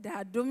ya da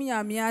adum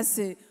ya me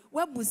ase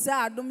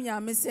wabusa adum ya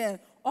me say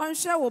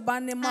onhwe wo ba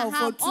ne ma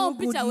for 2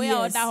 good years we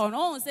order hon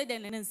on say de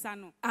ne nsa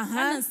no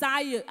na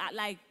nsa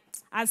like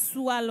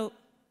asualo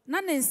na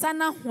ne nsa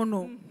na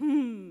hono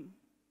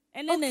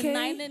ene ne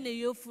nine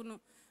ne yofu no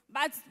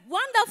but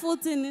wonderful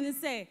thing ni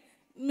say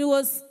me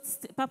was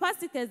papa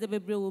stickers the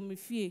bebre wo me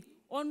fie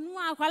onu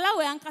akwala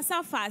we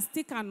ankasa fast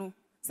sticker no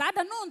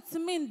sada no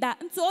ntimi nda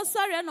nti o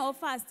sorry na o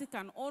fast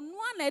sticker no onu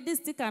na edi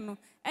sticker no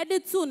edi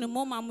tu ne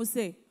mama mu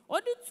say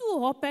odi tu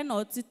hope na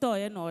otito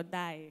ye na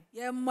odai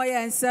ye mo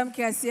ye nsem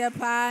kese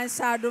pa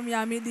sha adum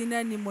ya me di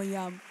na ni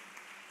moyam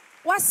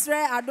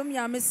wasre adum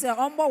ya me say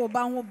ombo wo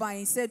ba ho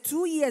ban say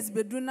 2 years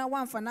bedu na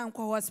wan fa na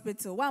nko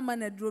hospital wan ma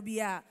na duro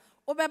bia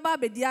obeba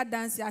be dia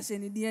dance ahye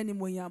ne di ani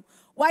moyam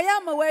waya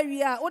ma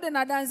wawi a ode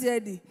na dance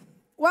adi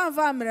wan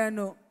fa mre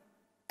no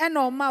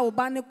ena o ma wo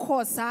ba ne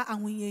course a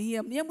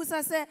ahoyehiem ne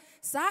busa say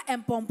sa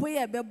empompo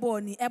ye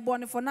bebo ni ebo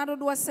ne for na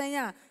dodo sen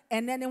a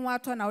ene ne ho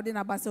ato na ode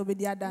na ba say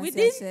obedi dance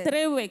within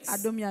 3 weeks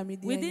adum ya me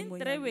di within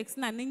 3 weeks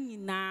na ne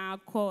nyina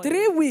call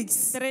 3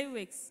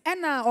 weeks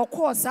ena o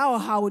course a o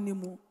ha oni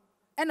mu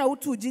ena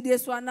utu jide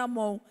so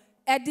anamo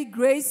edi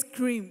grace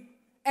cream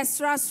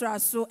extra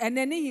so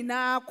ene ne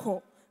hina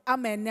akọ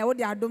amene wo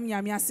de adom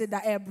nyame ase da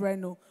ebre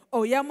no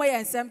o ye mo ye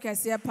nsem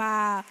kese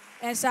pa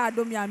ensha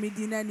adom nyame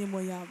di na ni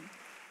moyam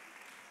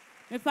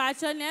me pa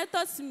cho ne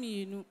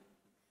tosminu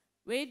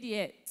we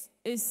there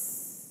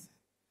is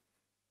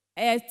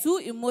too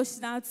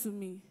emotional to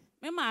me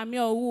me ma me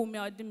owu me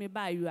odi me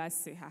ba yu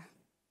ase ha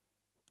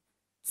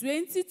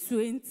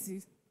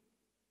 2020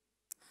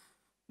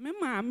 me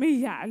ma me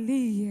ya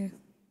le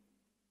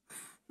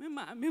me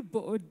ma me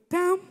bo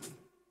dam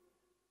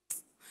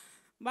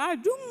ba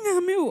dum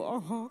nyame wo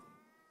ho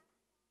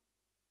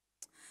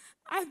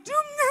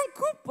adum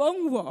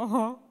nyankopon wo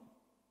ho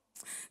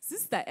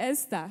Sister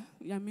Esther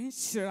ya me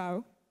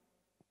shirao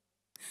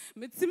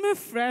me ti me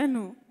friend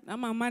no na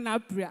mama na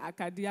pre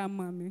akadia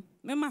mama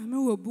me ma me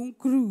wo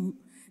bunkru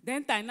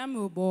then time na me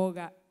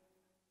oboga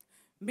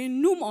me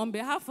num on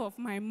behalf of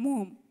my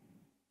mom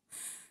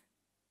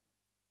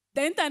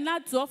then time na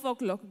 12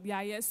 o'clock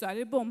bia ye so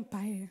ale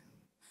bompae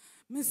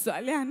me so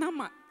ale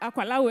anama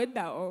akwala we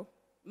da o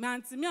me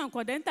anti me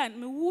anko then time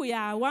me wu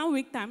ya 1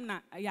 week time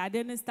na ya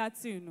den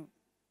starting no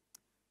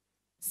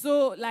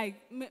so like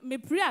me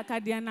pray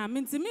akadia na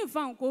me ntimi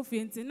fa nko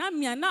fienti na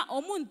me na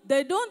omun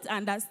they don't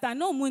understand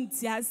no omun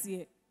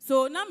tiasie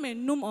so na me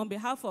num on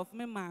behalf of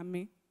me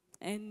mama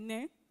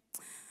enne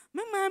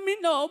me mama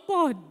no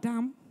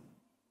bodam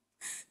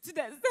to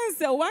the sense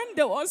that one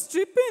day was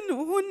stripping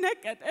who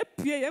naked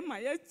appear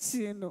my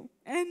chino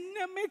and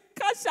me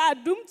cash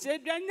adum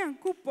chedwa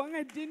nyankopon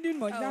adini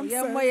mo nyam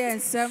ye mo ye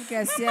nsem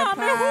kese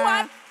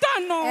pa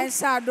en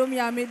sha adum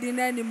ya me di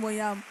na ni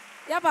moyam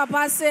ya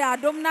papa say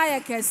adom na ye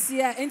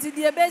kese enti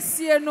de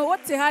besie no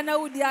wote ha na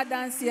wudi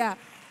adanse a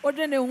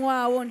odwe ne ho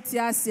a wonti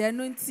ase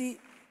no nti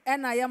e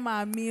na ye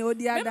maami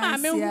odi adanse a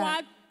me ho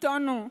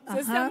atono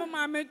so say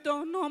maami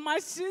to no ma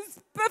she's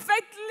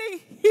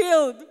perfectly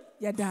healed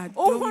ya dad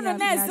oh no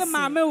na say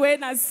maami we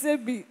na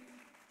sebi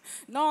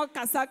no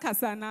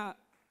kasa na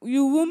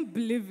you won't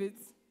believe it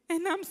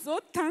and I'm so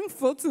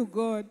thankful to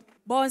God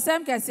bon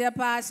sem kese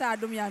pa sha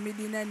adom ya me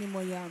di na ni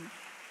moyam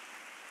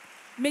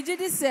me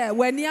jidi say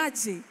wani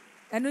achi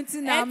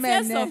enunti na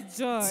amen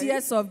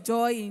tears of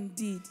joy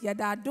indeed ya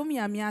da adom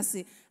ya me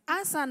ase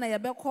ansa na ye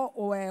bekọ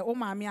o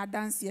maami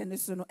adanse ne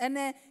so no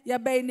ene ye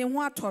be ni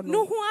ho ato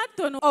no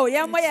no oh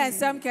ye mo ye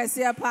nsem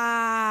kese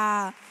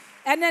pa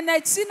And then a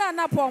china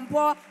na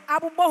pompo,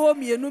 abubo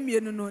home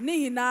yenu no,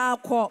 ni hina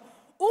ko.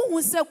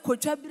 Uhu se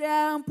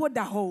kochabria mpo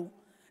da ho.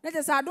 Let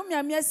us adum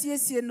ya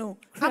yes no.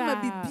 Ama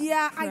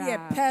bibia aye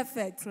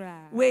perfect.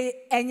 We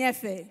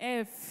enyefe.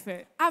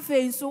 Efe.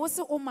 Afe so wose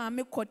o ma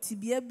me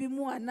kotibia bi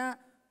mu ana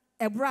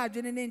ebra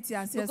adwene ne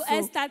ntiase so.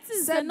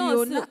 Estatis se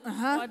no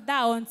so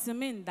da on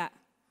timinda.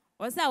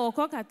 Was I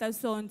walk at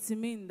so on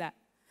timinda.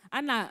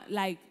 And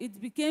like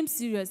it became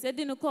serious. They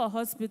didn't call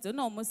hospital.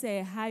 No, almost say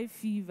a high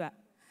fever.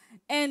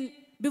 And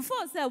before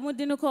I said we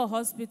didn't call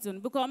hospital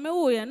because me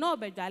we no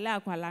be jale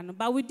akwala.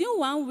 But within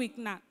 1 week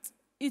now,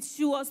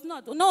 she was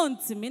not no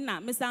to me now.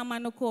 Me say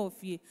man no call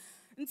fee.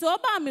 Nti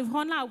oba me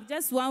hona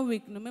just 1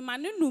 week no me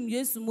man num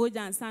Yesu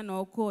moja ansa na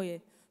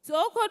okoye. So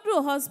oko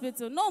through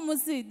hospital no mo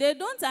see they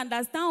don't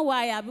understand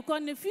why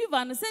because the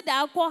fever no say they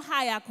alcohol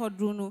high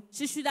akodru no.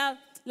 She should have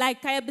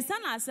like kaya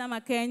bisana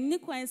asama kaya ni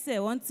kwen say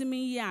want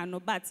me ya no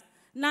but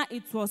now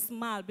it was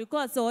small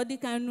because all the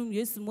kind num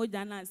Yesu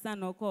moja na ansa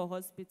na oko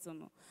hospital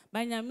no.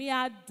 Banyami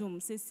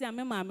adum se si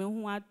ame mame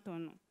hu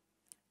atono.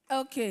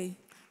 Okay.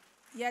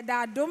 Yeah,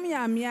 that dom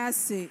ya mi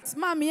ase.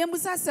 Mama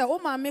yemusa say o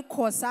mama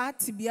kosa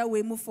tibia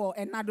we mu for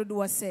enado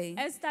do say.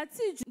 It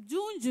started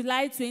June,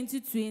 July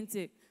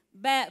 2020.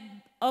 But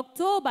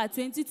October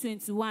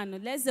 2021,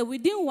 let's say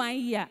within 1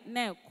 year,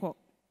 na eko.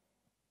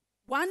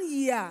 1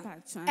 year.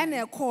 And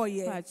eko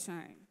ye.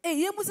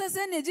 Eh, yemusa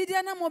say ne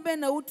jidia na mo be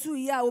na utu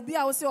ya obi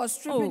a wo say o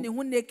stripping ne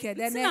hu naked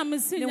and ne hu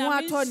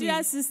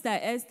atoni. Sister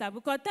Esther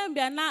because time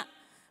bia na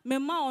me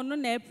ma onu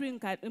na April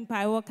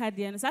mpai worker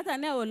there.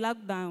 Saturday o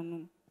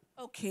lockdown.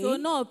 Okay. So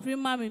no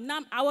pre-mommy.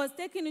 I was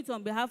taking it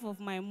on behalf of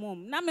my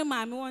mom. Now my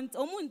mommy want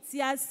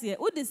omuntiasie.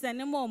 Who dey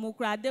send mom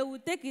okra? They will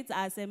take it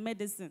as a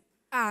medicine.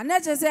 Ah, na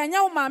je say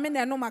anya wo mama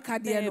na no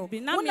makade no.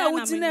 Una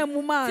wutina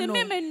emu ma no.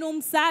 Se me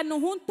num sa no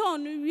hu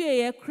ton no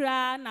wie ye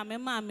kra na me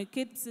mommy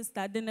kid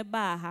sister de ne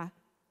ba ha.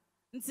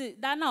 Nti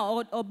da na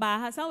oba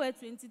ha somewhere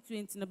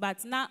 2020 no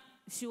but now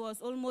she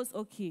was almost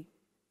okay.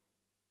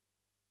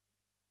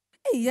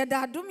 Eh, ya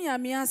da dum ya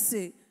mi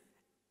ase.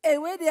 Eh,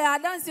 we dey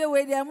dance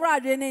we dey mra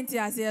adwene nti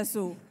ase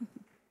so.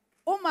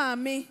 O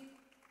maame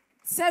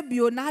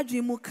sebio na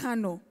adwe mu ka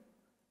no.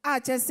 A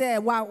che se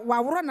wa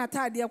woro na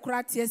tade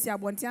kura tie si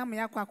abonte ama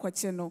yakwa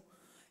akwache no.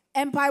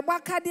 Empai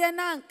gba kade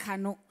na anka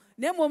no.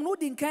 Na mom no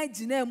di nkan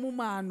gina emu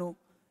ma no.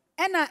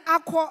 E na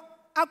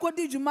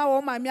akodi djuma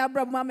wo maame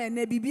abrabum ama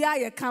na bibia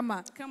ye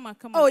kama.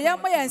 Oh, ye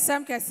mo ye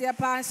nsam kese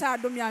pa ansha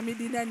adom ya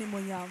medi na ni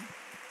monyam.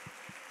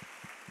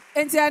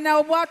 Enti ana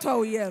obo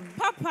ato yem.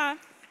 Papa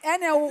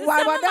and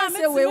why don't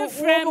say we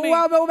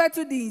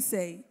to the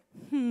say?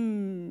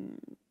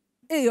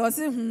 Eh, you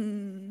say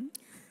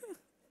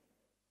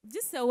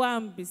just a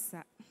one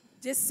bisa.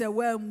 Just a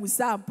well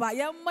musampa.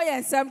 Young boy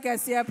and some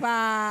casia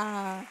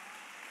pa.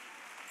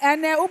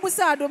 And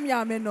ubusa dum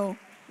yameno.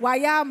 Why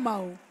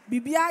yamau?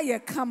 Bibia ye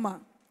kama.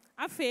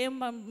 I feel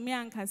me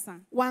and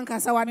Casa. One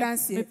casa wa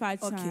dance.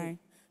 Okay.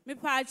 Me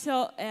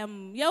pacho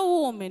your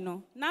woman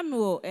no.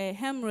 Namu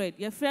hemorrhoid.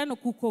 Your friend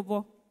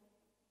kukobo.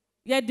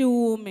 Ye the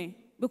woman.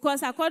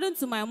 Because according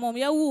to my mom,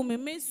 your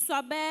woman me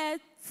swabe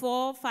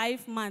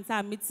 4-5 months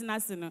I'm meeting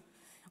us no.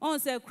 On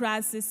say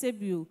crass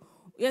sebio.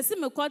 You see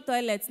me call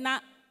toilet na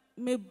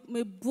me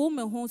boom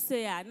me home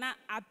say na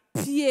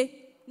apie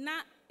na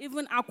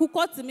even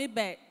akuko to me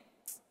be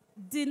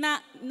dina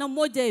no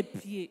moja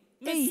apie.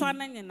 Me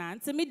swana nyina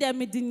nti me dem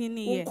di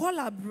nyini ye.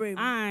 Collaborate.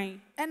 Aye.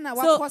 And na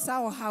what cause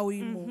how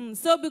we move.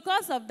 So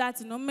because of that,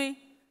 you know me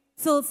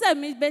till say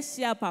me be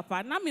share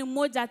papa na me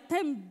moja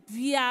tem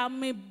via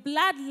me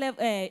blood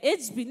level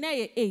HB na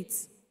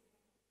 8.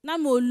 Na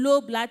me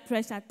low blood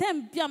pressure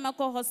tem via me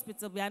call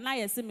hospital via na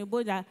ye see me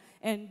boja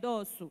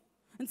endorse.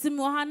 Nti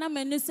me hana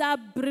me nusa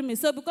bring me.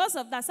 So because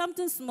of that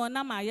something small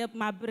na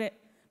my bread.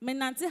 Me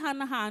nanti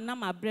hana na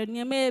my bread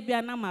nye me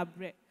bia na my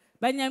bread.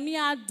 Banyami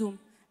adum.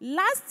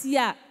 Last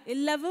year,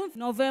 11th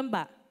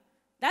November,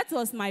 that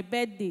was my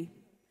birthday.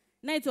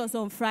 Now it was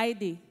on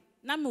Friday.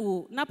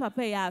 Na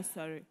papa ya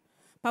sorry.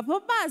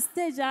 Papa ba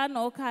stage and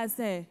oka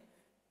say,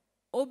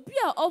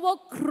 obia over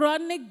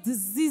chronic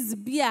disease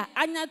bia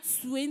anya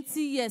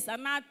 20 years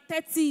and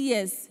 30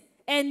 years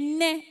and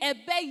ne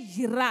ebe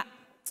yira.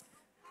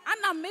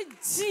 Ana me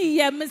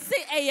ji me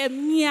say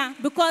mia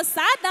because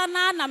sada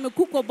na me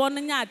kuko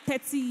bonya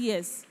 30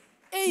 years.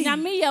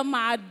 Nyame ye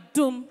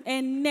madum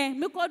enne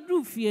me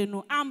kodru fie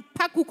no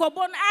ampa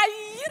kukobon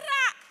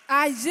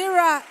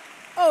ayira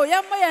oh ye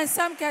mo ye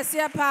nsam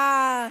kese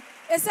pa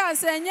esa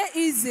se nye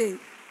easy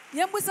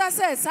ye musa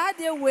se sa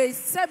de we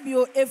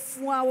sabio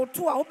efu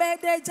awoto a wo be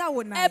de ja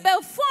wo na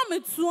ebe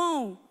form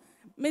tuon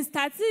me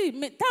starti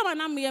me tama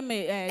na me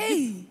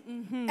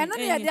eno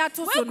ne ye de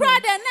ato so we kra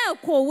de na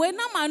ko we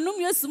na manum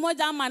Yesu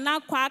moja ma na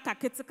kwa aka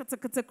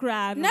kete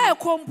kra na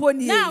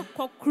komponi na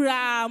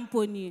kokra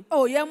mponi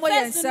oh ye mo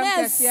ye nsam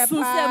kese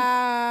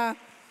pa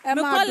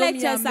me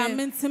collectors are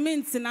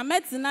mint na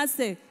metina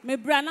say me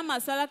bra na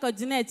masola ko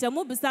gina eche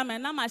mu bisa me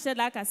na ma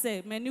sheda aka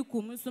say me ni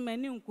kum so me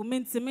ni nku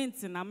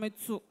mint na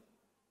metu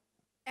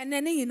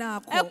ene ni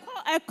hina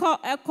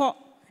eko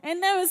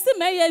And then we see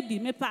me be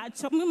me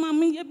patch me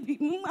mommy be.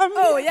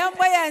 Oh, young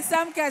boy and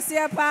some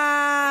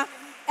pa.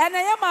 And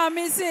I am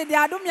a say the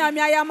Adum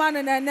Yamia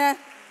man and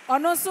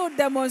on also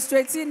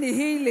demonstrating the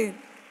healing.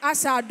 I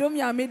shall Adum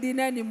Yamidin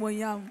anymore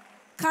young.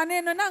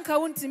 Can no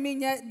count to me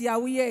yet the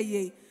away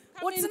ye.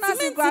 What's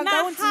nothing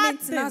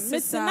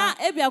Miss Na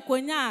Ebia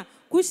Konya,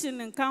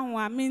 cushion and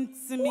canwa mean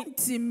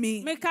to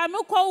me. Make a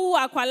moko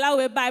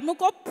aqualawe by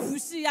moko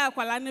pushy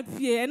aqualane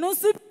pie and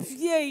also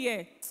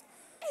pie.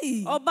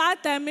 O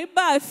bata me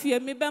ba fear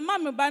me be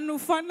mamma banu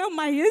fun of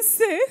my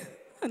say.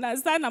 And I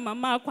stand on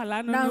mamma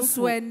aqualano. Now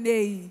swen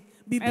day.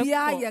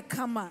 Bibia ye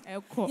kama.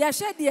 Ya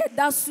shed ye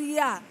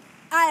dasuya.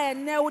 I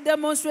ne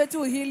demonstrate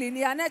to healing.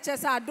 Ya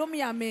neches a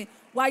domia me.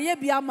 Why ye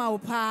be a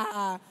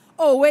maupa?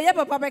 Oh, where ye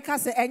papa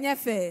bekase enye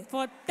fe.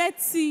 For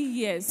 30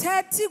 years.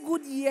 30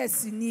 good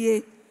years in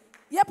ye.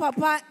 Ye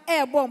papa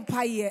bon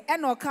paye.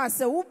 Eno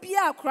kase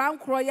ubia crown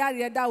croya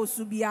reda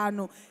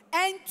usubiano.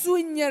 En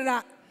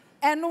nyera.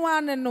 Eno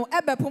ane no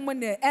ebe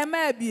pomone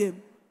eme biem.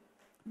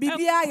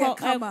 Bibia ye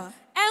kama.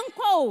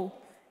 Enko.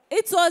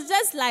 It was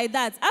just like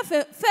that.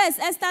 First,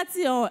 I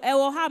started on. I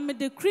will have me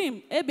the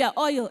cream, ebia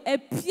oil. I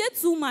pay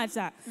too much.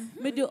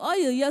 Me the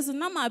oil. Yes,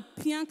 na ma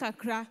pian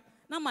kakra,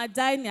 na ma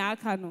die ni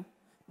akano.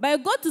 But I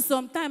go to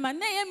some time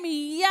and then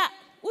me ya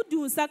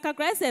udu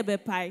sakakra se be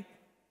pie.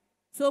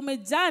 So me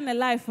jane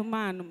life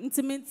man.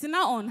 Intimate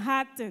na on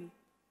hearten.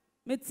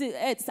 Me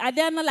I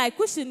don't like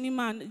cushion ni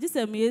man. Just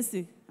a me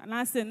say. And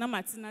I say na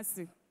matina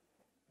say.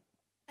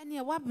 And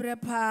ya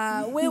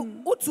wabrepa. We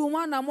utu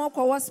wana mo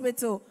kwa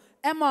hospital.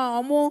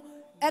 Emma omo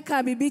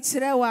eka bibi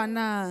chire wa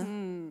na.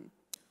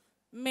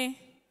 Me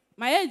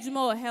my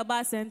ejuma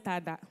herbal center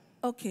da.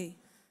 Okay.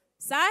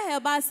 Sa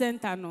herbal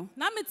center no.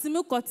 Na me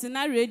timi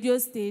kotina radio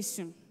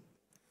station.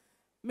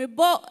 Me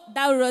bo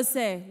da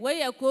rose we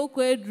ye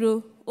koko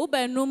edro.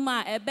 Ube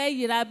numa ebe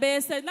yira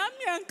be se na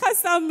me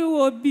ankasa me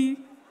obi.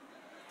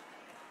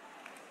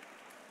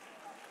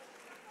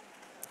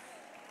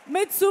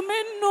 Me tu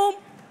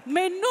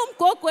me num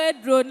koko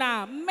edro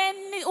na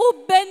meni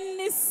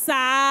ubeni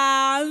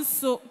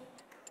sanso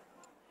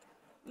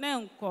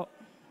nenko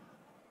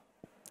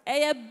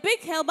a big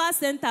herbal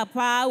center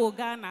pa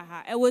Ghana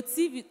ha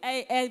TV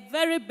a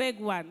very big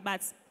one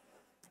but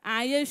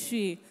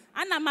ayeshi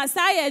ana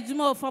masaya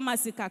ejuma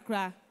pharmacy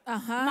kakra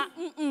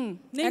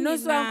and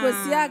also Uncle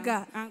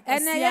Siaga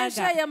and I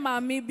share your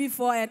mommy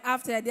before and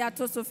after they are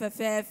toso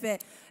fe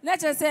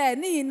let's just say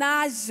ni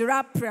na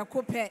jira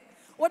prekope.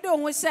 What do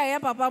we say?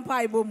 Papa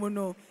Paibo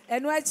Muno,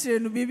 and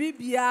watching Bibi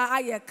Bia,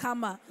 I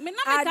kama.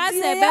 I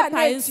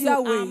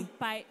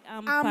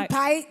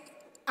pie,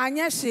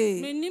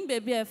 Anyashi, meaning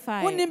baby a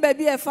fire. Wouldn't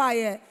baby a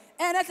fire.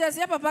 And let us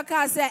say Papa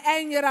Car say,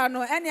 and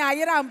Yerano, and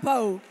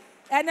Yerampo.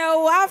 And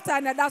after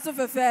and that's of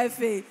a fair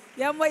fee.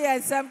 Yamway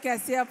and some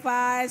cassia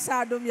pie,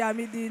 Shadum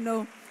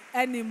Yamidino,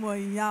 anymore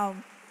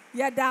yam.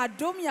 Yada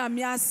dum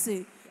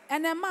yamiasi.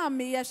 And a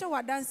mammy, I show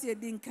a dance ye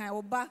dinka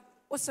or ba,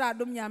 or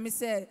Shadum Yami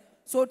said.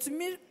 So to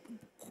me,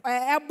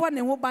 I born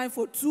in Hobine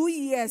for 2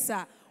 years.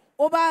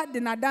 Over the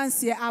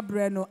Nadansia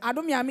Abreno. I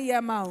don't yami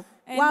yamau.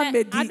 One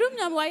baby. I don't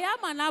know why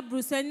I'm an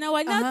Abrus and now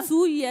I have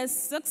 2 years,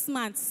 6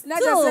 months.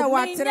 Let us say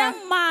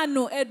what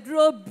mano a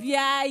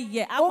drobia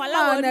ye. A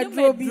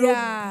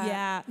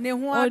drobia. Ne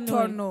one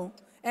tono.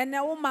 And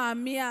now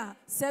mamma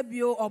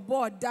Sebio or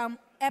board dam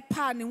a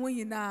pan in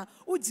winna.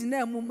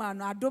 Ujine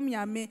mumano. I don't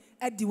yami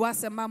at the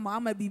was a mamma.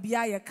 I'm a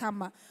bibia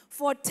kama.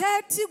 For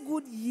 30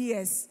 good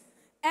years.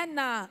 And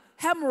now,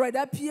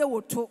 hemorrhoid appear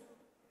woto.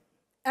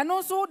 And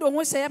also, don't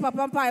wish a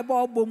papa pie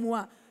ball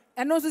bomua.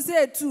 And also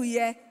say 2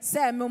 years,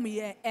 say mummy,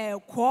 a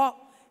quack.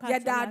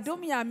 Yada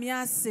dumia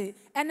mia say,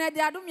 and at the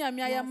adumia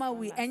mia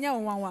mawi, and your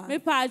one. Me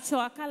patch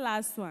your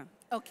last one.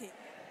 Okay.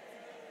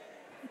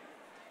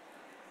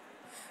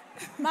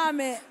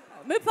 Mammy,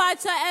 me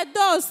patch a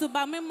dose,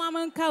 but me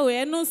mamma kawe,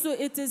 and also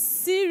it is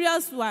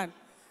serious one.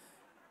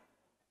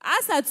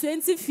 As at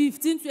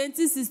 2015,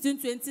 2016,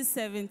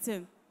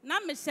 2017. Na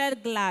me share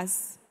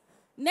glass.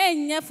 Na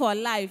nye for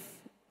life.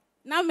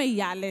 Na me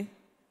yale.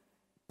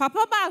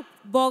 Papa ba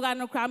boga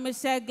no kra me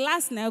share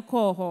glass na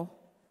call ho.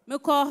 Me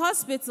call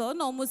hospital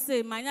no mo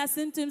say manya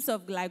symptoms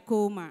of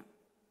glaucoma.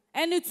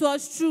 And it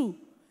was true.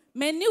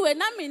 Me ni we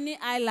na me ni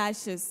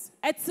eyelashes.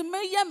 Et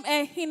me yam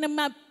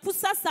hinema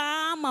pusa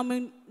sa ma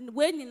me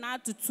we ni na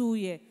to 2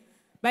 year.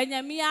 Ba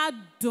nya me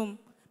adum.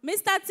 Me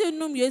start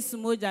num Yesu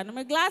moja no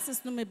me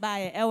glasses no me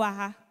buy e wa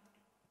ha.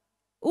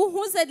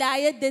 Who said I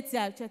had date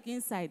I'll check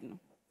inside no?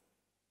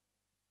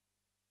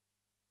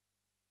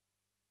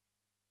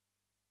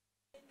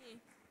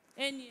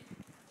 Any.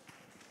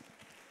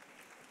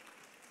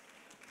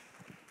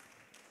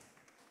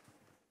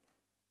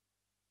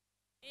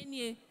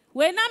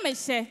 When I'm a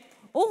share,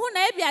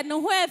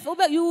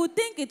 you would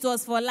think it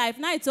was for life.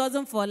 Now it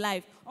wasn't for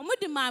life.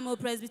 Omudimamo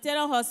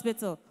Presbyterian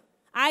Hospital,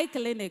 eye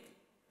clinic.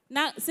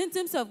 Now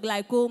symptoms of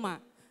glaucoma.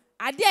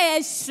 I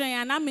dare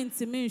share and I'm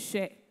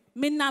intimate.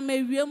 Minna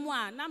me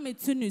wiemwa na me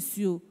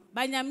tunisio.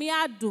 Banyami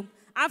adum.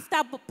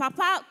 After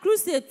Papa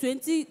Crusade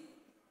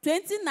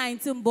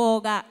 2019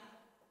 boga.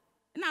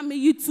 Na me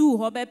you too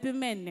hobepi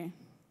mene.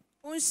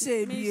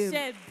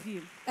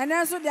 Unshabi. And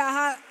then so they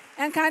are,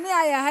 and can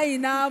I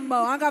ina mo?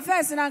 Anka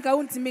first and anka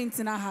ultimate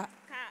na ha.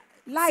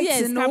 Lights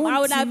yes, no I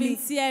would have been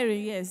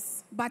tearing,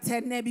 yes. But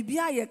nebi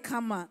bia ye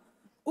kama.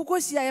 Uko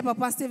shia ye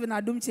Papa Stephen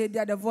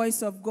Adumkyeiduah, the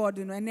voice of God,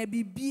 you know, and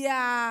nebi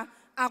bia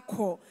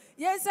ako.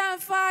 Yes, I'm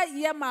far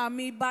ye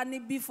mami bani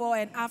before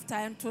and after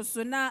and to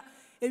so na.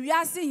 If you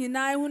are seeing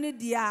hina huni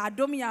dia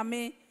adom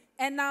yame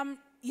and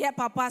ye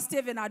Papa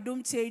Stephen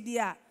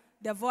Adumkyeiduah,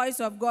 the voice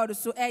of God.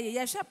 So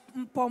ye she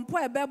pompo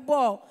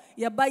ebebo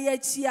ye ba ye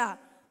chia.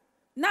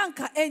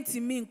 Nanka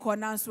enti min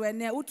konan so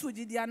ene utu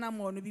gidi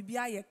anamo no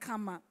bibia ye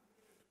kama.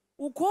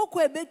 Ukoko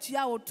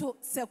ebetua oto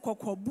se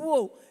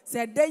kokobuo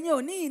se denye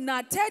oni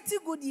na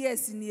 30 good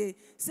years nie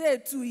se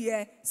 2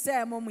 year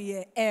se mom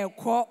ye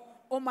eko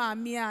o ma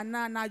mi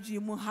ana na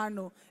dwemu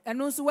hano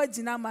eno so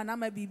wagina ma na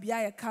ma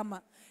bibia ye kama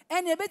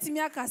ene ebetimi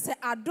aka se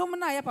adom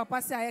na ye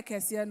papa se aye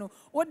kese no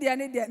wo de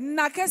ne de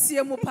na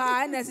kese mu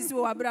pa na sisi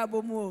wo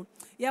abrabo mu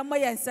ye mo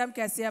ye nsem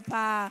kese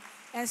pa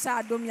ensa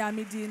adom ya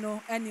medi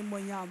no eni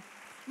monyam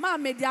ma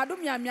me di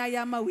adom ya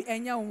ya ma wi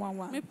enya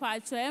wonwanwa Me pa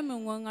cho e me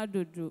wonwa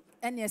dodo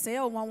ene se ye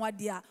wonwanwa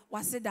dia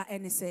waseda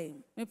ene se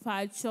me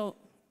pa cho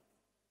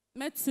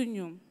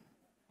metunyo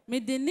me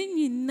de ni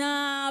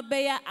nyina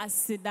be ya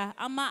aseda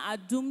ama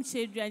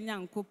Adumkyeiduah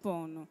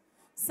Nyankopon no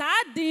sa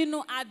din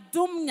no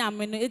adom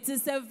nyame no it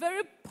is a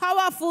very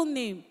powerful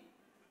name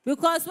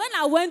because when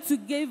I went to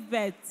give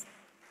birth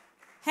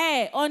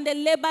hey on the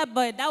labor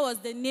boy that was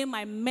the name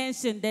I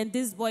mentioned then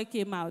this boy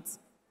came out.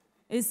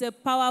 It's a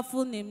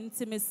powerful name.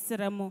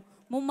 Ntimeseremo.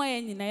 Muma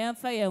ye nyina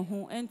yemfa ye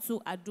hu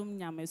entu adom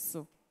nyame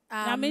so.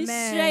 Nyame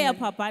hye ye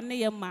papa ne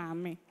ye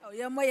maame. Oh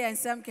ye mo ye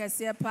nsem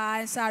kese pa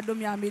ensa adom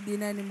nyame di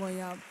na ni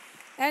moyam.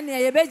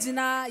 Ene ye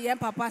begina ye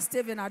Papa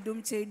Stephen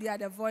Adumkyeiduah,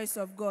 the voice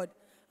of God.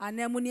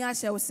 Anemu ni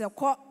ahye wo se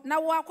ko na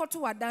wo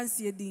akoto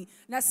wadanse din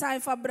na san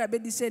fa bra be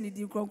di hye ni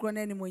din kronkron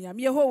na ni moyam.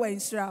 Yehowa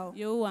nhyira.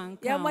 Yehowa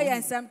nka. Ye mo ye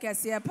nsem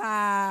kese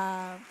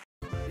pa.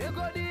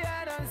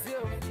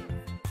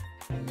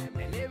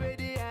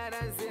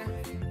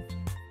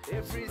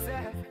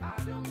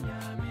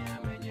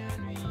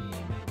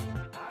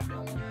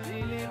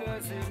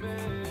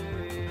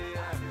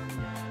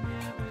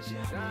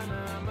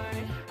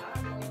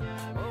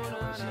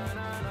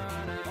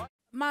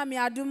 Mami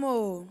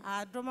adumo.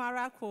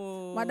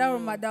 Adomarako.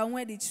 Madam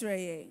we di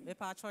treye. Me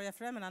pa cho ye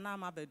frame na na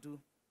mabedu.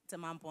 Te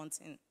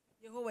mampontin.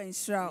 Yehowa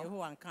nhyira.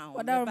 Yehowa nka.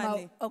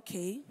 Madam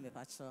okay. Me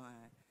pa cho.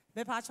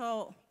 Me pa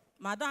cho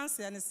madam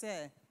se ne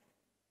se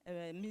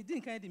me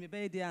din kan di me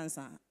be di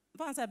ansa.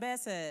 Fansa be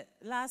se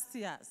last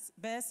year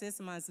be 6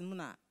 months mu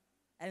na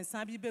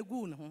ensa bi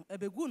begu ne ho.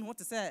 Ebegu ne ho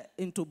te se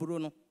entoburo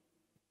no.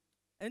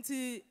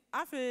 Enti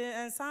afi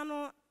ensa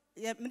no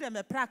ye me de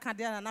me pra ka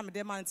de na me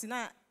de manti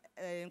na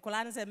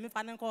nkola ne se me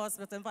fa ne ko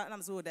hospital me fa na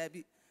me so da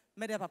bi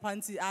me de papa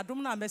nti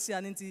adom na me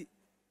hia ne nti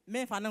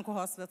me fa ne ko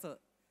hospital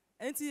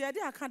enti ye de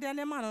aka de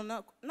ne ma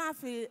no na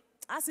afi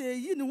ase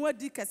yi ne ho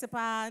adi kese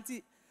pa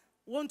nti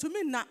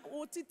wontumi na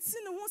otiti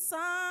ne ho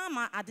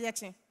sama ade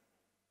eche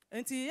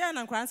enti ye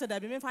na nkola ne se da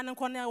bi me fa ne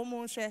ko ne wo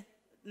mo hwe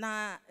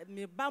na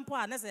me bampo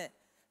a ne se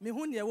me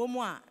hu ne wo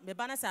mo a me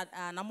ba ne se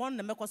na mo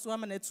ne me ko so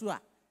ma na tu a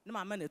ne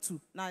ma na tu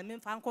na me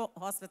fa nko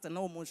hospital na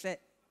wo mo hwe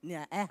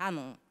ne ha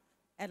no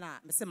na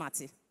me se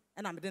mate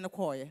na me de ne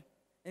koye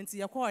enti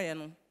ye koye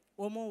no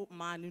wo mo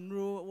ma ne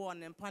nuro wo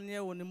ne mpane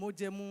wo ne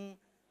mogemu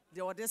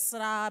de wo de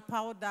sra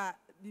powder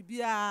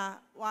bibia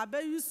wa ba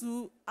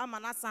yusu ama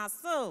na san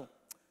so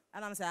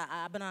ana me se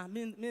abena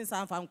me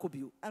san fa nko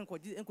bio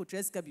enko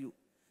treska bio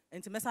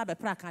enti me sa be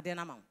pra ka de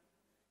na ma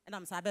na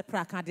me sa be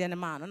pra ka de ne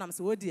ma no na me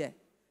se wo de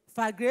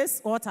fa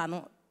grace water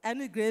no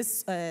any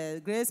grace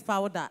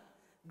powder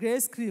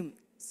grace cream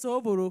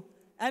soboro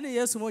any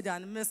yesu moja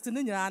no me sti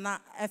ne nyira na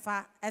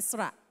efa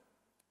esra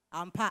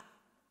ampa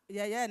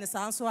ye ne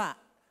sanso a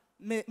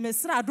me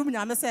sra adum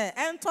nyame se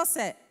ento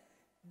se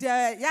de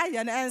ya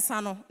ye ne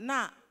ensa no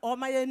na o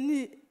ma ye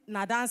ni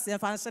na dance e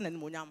fa nse ne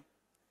monyam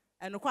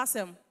eno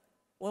kwasem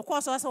wo ko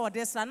so se wo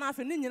de sra na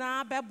afi ni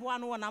nyina beboa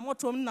no na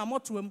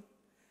motom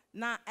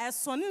na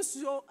eso ne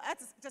nsuo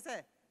ete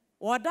se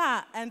wo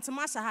da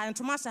entoma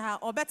sha ha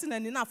obeti na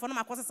ni na afo na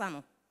makosesa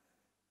no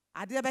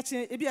ade be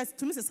chi ebi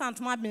tumi se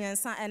santoma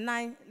bensa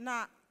enan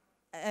na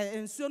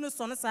ensuo no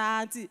so no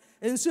saa nti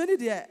ensuo ni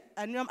de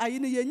anwam ayi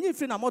ni ye nyi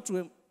firi na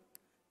motoem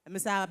me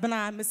sa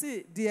bena me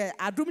se de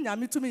adum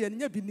nyame tumi ye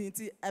nya bi ni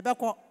nti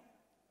ebekọ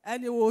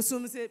ani wo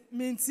sum se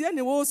mentie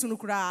ni wo sunu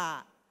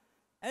kura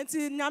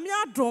nti nyame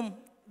adom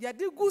ye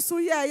de gusu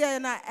ye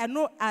na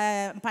eno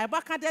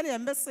mpaiba ka de na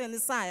mbese ni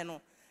sai no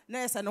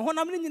na ese ne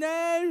honam ni nyina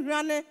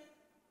hwane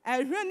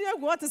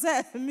egu te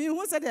se mi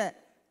hu se de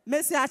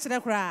mesi a kire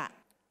kura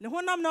ne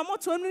honam na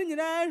moto ni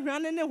nyina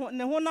hwane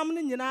ne honam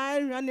ni nyina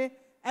hwane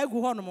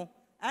egu honom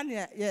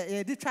ane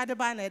ye di twade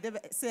ba na de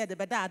se de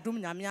beda adom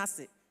nyame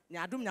ase ni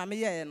adom nyame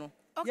ye no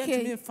ye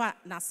tumi fa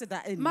na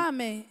seda eni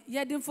mame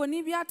ye de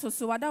mfoni bi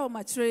atoso wada wo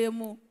makire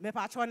mu me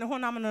pa cho ne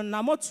honam no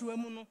na moto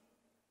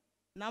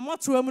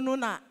emu no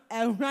na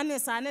ehwane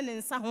sa ne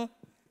nsa ho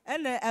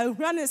ene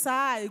ehwane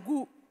sa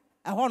egu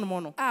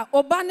Honmono. Ah,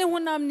 Obane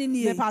honam ni Me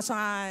nie.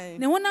 pasai.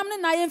 Ne honam ne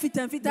na ye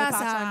mfita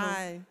sa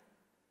no.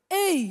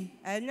 Ei,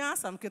 Enya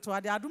sam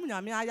ketwa de adum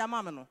nyame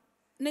ayama me no.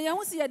 ne ye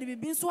ho se ye de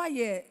bibi nso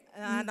aye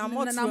Na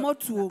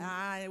motuo.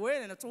 Ah,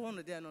 we ne to ho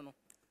no de no.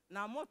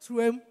 Na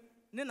motuam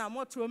ne na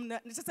motuam ne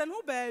se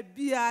no ba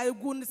bia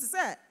egu ne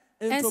se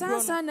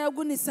Ensansa na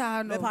egu ni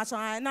sa no. Me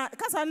pasai na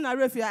kasa na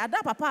refia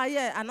ada papa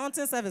ye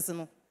anointing service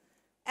no.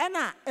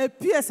 Ena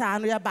epie sa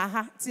no ye ba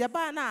ha. Ti ye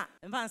ba na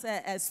mfa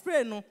se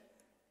spray no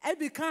e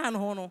bi kan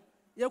ho no.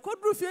 Ye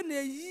koduru fie na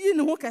yi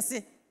ne ho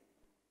kese.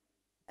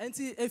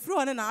 Enti efiri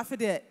ho ne na afi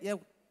de ye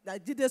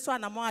jide so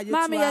anamo ayetua.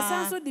 Mama ye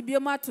sanso de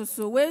bioma to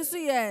so. We so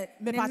ye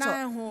me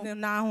nan ho. Ne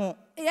nan ho.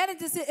 E ye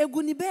de se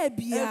egu ni ba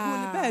bia. Egu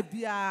ni ba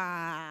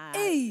bia.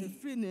 Ei.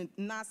 Efiri ne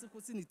nase ko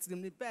si ni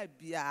tirim ni ba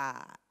bia.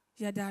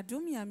 Ya da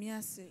adum ya me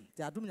ase.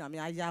 Da adum ya me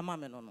aya ma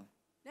me no no.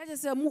 Na je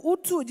se mu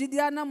utu jide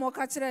ana mo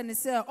ka kire ne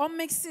se o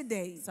mix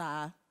day.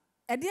 Sa.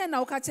 E de na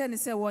wo ka kire ne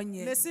se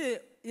wonye. Me se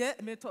ye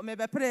me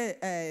be pre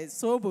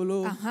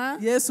sobolo,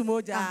 Yesu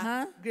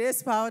moja,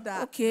 grace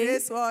powder,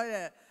 grace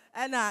oil,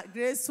 and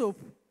grace soap.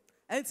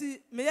 Enti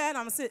me ya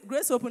na me se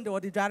grace soap nde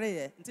odi dware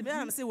ye. Enti me ya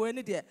na me se we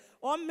ni de.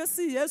 O me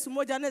se Yesu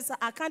moja ne sa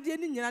akade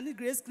ni nyina ni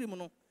grace cream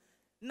no.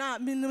 Na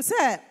minim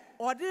se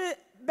odi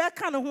be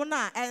ka ne ho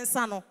na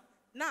ensa no.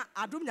 Na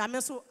adum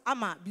nyame so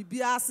ama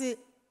bibia ase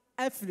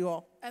afiri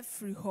ho.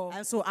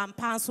 And so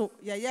ampa so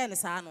ye ne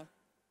sa no.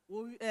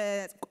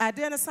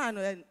 Ade ne sa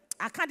no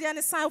akade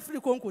ne sa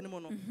afiri konko ni mo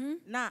no.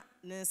 Na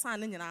ne sa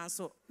ne nyina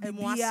so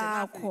emu ase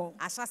na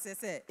ahya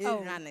se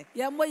ehwane.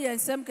 Ye mo ye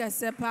nsem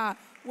kese pa.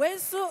 We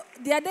so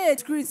the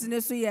other Chris ne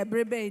so ye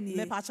brebe ni.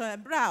 Me pa cho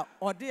bra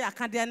ode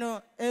akade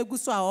no egu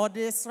so a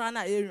ode sra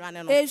na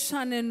ehwane no.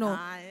 Ehwane no.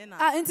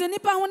 Ah nti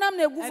nipa honam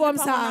na egu form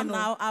sa no.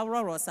 Na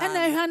awroro sa.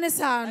 Na ehwane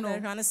sa no. Na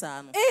ehwane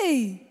sa no.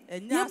 Ei.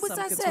 Enya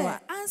busa se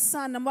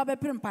ansa na mo be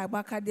pere mpa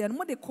gba akade no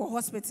mo de call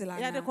hospital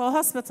ana. Ye de call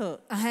hospital.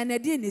 Aha na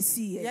de ne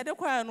si ye. Ye de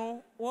call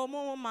no wo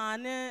mo ma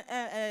ne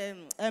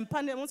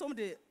empane mo so mo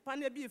de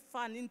pane bi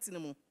fa ne ntine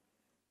mu.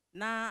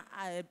 Na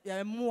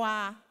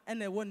moa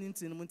ene wo ne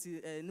ntine mu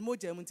nti ne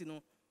moja mu ntine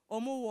no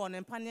omo wo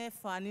ne mpane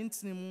fa ne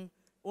ntine mu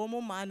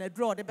omo ma na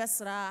dro de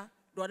besra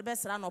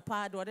no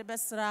pa de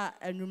besra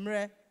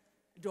anwumre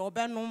de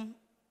obenom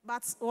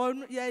but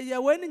ye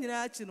we ne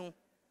nyina achi no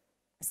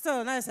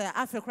still na say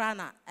Africa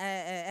na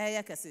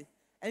ye kese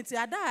enti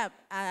ada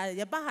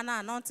ye ba ha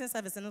na anointing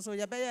service no so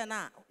ye be ye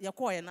na ye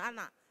koye na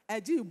ana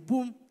agi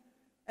boom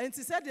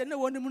enti said de ne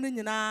wo ne mu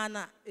nyina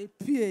na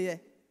epie ye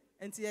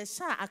enti ye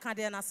sha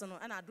akade na so no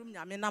ana adum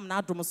nyame nam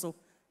na adum so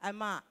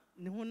ama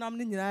ne honam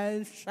ne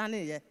nyina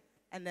hwane ye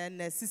ene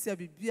na sisia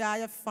bibia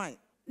ye fine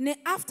ne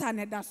after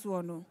ne da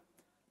so no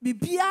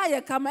bibia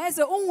ye kama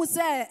ese ohun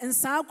se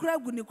nsan kura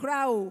gu ne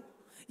kura o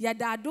ya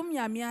da adum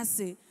nyame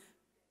ase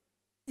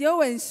ye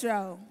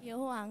wenhra ye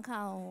ho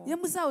anka o ye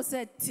musa o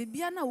se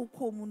tibia na wo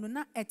komu no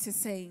na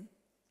etesen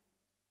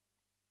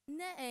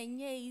ne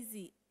enye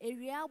easy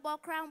ewia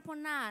gbokra mpo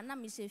na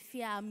me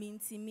hye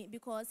mintimi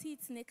because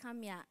heat ne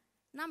kamia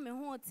na me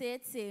ho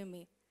tete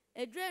me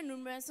edre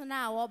numre so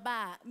na wo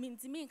ba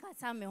mintimi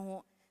nkata me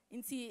ho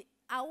nti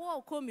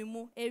awo komi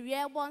mu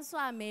ewia gbo nso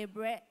a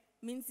mebre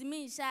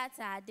mintimi hya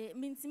atade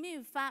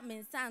mintimi fa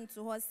me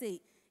nsanto ho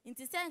sei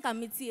nti se nka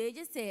metie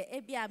eje se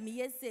ebia me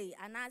yesei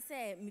ana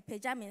se me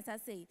pagya me nsa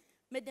sei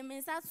me de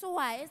me nsa so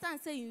wa esan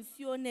se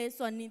nsuo na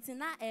so nti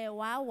na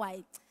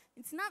wai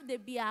nti na de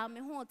bia me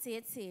ho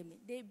tete me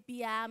de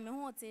bia me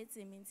ho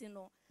tete me nti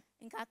no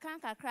nka kan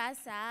kakra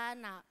saa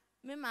na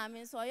me ma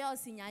me so yo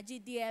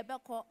sinyaji de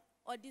ebekọ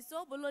odi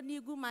so bolo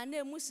ni gu ma na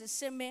emu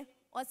hyehye me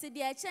o se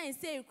de echen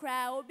sei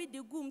kra obi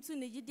de gum tu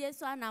ne gide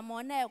so na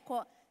mo na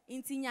ekọ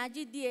nti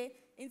nyaji de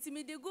nti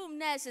me de gum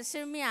na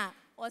hyehye me a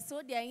o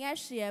so de enya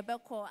hwe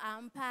ebekọ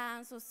ampa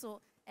nso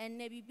so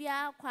enne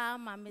bibia kwa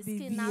ma me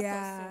skin na to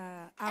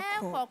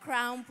so ekọ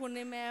krampo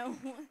ne me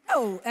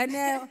oh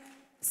enne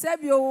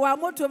sebio wa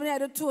moto me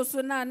de to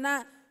so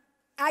na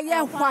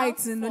aye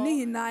white no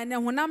ni hina enne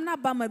honam na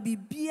ba ma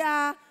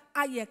bibia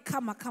aye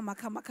kama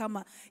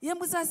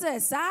yemusa se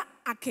sa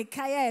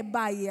akeka ya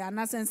ba ye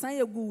na sensan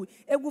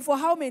egu for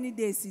how many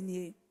days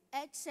ni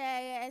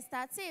eche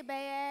started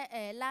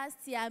be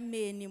last year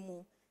May ni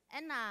mu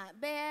na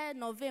be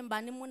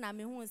November ni mu na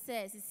me hu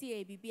se sisi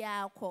e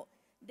bibia akọ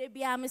de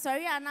bia me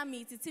sorry ana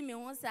me titi me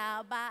hu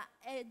sa ba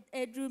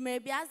edru me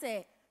bia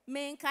se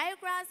me nkai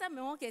kra se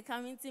me hu ke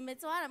community me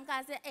to am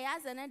ka se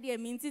ase na de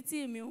me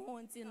titi me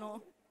hu nti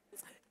no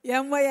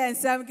Yamwa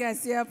ensam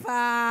kese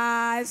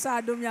pa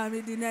sadum ya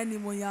me dinani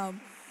moyam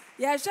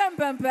ya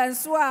hwempempen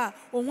so a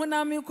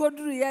ohunam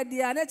ikoduru ye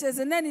dia na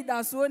chese nani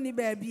da so ni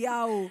ba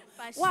bia o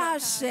wa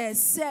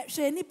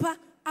hwe nipa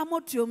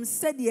amotuom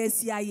sede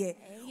asiaye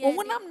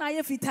ohunam na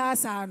ye fita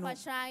asa no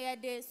pasha ye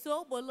de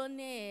so bolo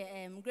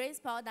ne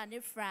grace powder ne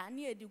fra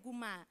ne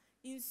ediguma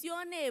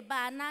insio ne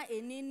ba na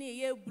enini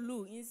ye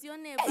blue insio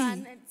ne ba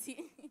na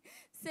ti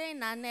say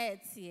na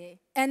netie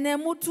ene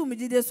mutu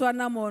mjide so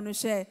anamo no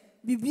hwe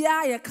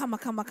bibia ye kama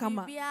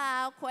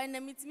bibia ko na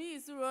mitimi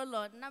use roll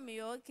on na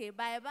me okay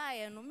bye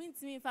no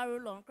mitimi fa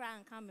roll on kra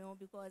nka me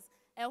because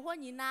ɛhɔ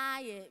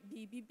nyinaa yɛ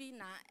bibi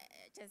na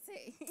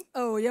kyese.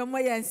 Oh, yɛ mo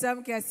yɛ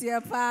nsɛm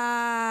kɛseɛ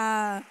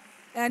paa.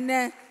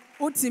 Ɛnɛ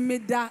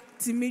utimi da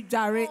timi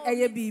dware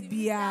ɛyɛ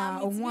bibia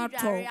ohu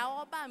atɔ. Ya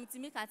oba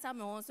mtimi kata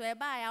me ho so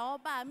eba ya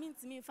oba mi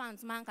ntimi fa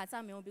ntuma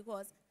nkata me ho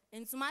because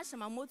ntuma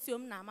hyema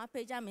motiom na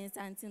mapeja me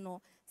nsanti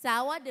no.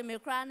 Sa wo de me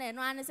kra na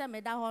eno ane se me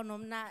da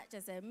honom na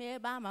kyese me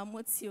ba ma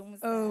motiom.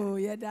 Oh,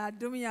 yɛ da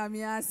adom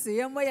Nyame ase.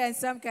 Yɛ mo yɛ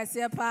nsɛm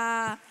kɛseɛ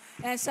paa.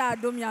 Ɛhyɛ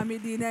adom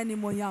Nyame di na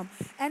animonyam.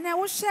 Ɛnɛ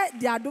wo hyɛ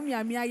de adom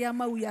Nyame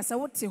ayama wo ya sɛ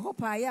wote hɔ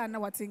paa ya na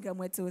watenka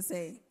mo ate wo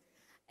sɛ.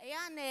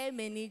 Ya na e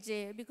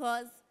menije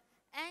because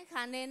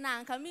enkane na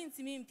anka mi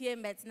ntimi mpie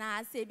met na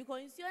ase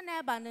because nsuo na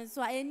eba no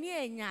so eni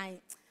enyan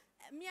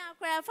mi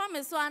akra fa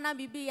me so ana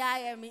bibi ya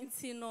ye mi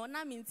nti no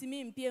na mi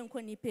ntimi mpie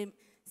nkonipem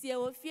si e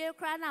wo fie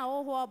kra na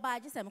wo ho oba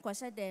age se me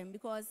kohye dem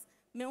because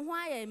me ho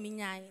aye mi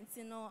nyan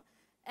nti no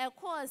e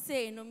call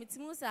say no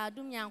mitimi sa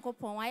adom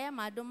Nyankopon wa ye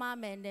madom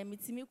amen dem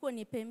mitimi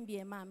konipem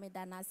bie ma me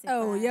da na ase.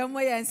 Oh, ye mo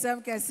ye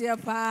nsɛm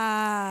kɛseɛ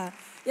paa.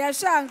 Ye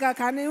hwɛ anka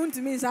kane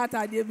untimi nsa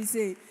atade bi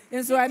sei.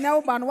 Nso ɛnɛ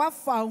wo ba no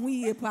wafa ho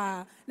yie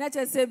paa. Na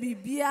kyɛ sɛ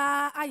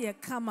bibia ayɛ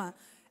kama.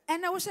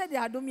 Ɛnɛ wo hyɛ de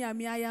adom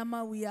Nyame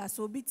ayama wo ya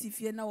so obi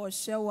tifie na wo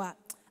hyɛ wa.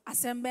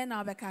 Asɛm bɛn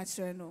na wobɛka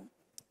kyerɛ no.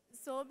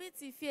 So obi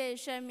tifie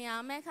hwɛ me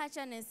a meka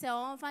kyerɛ ne sɛ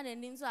ɔmfa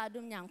n'anim so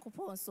adom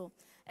Nyankopon so.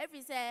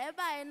 Every say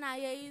eba na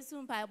ye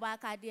yisu mpaebɔ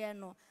akade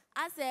no.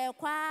 Ase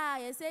kwa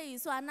ye say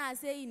yisu ana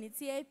ase yi ne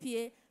tie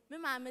pie. Me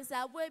ma me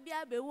sa abo bi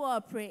abewu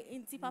opre.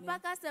 Nti papa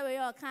ka se we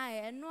yo kan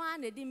ye no a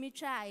na di mi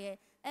twa ye.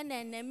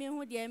 Ene na me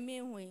hu de me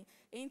hu.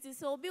 Nti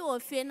so obi wo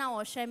fie na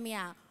wo hwɛ me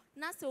a.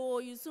 Na se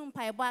wo yisu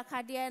mpaebɔ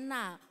akade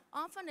na.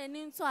 Ɔmfa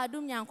n'anim to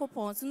adom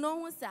Nyankopon so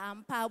no hu sa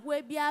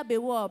mpaebɔ bi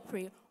abewu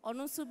opre.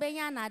 Ɔno so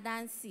benya na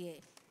danse.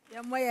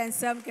 Ye mo ye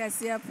nsɛm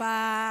kɛseɛ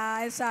paa.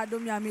 Ɛhyɛ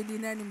adom Nyame di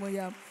na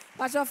animonyam.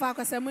 Pacho fa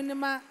kwasɛm ni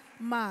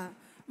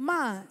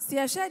ma si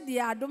ehwe de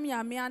adom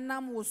Nyame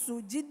anam wo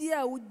so gidi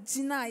a wo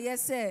gina ye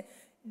se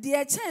de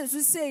echen so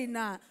sei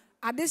na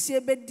adehye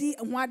bedi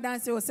ho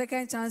adanse wo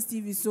Second Chance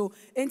TV so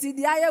enti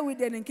de aye we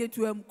de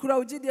nketuam kura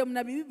wo gidi am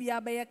na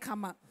bibia be ye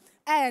kama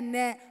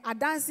ene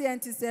adanse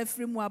enti se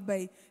afri mu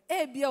abai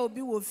e bia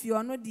obi wo fie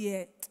ono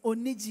de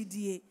oni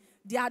gidie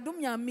de adom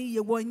Nyame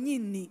ye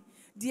wonyinni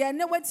de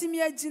ne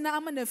watimi agina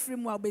ama na afri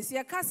mu abesi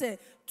e ka se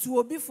tu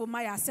obi fo ma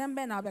ya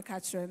sembe na be ka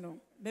kire no.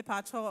 Me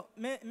pacho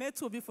me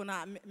to be for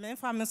na me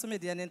fa me so me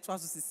de ne to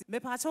so sisi me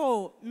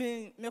pacho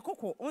me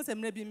koko on se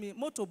mre bi me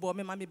moto bo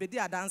me ma me be di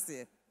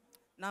adanse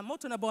na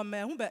moto na bo me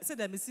hu be se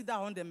de me si da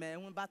on de me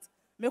hu but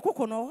me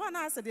koko no ho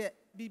na se de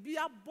bibi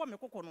abo me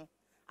koko no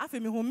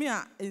afi me hu me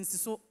a ensi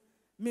so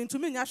me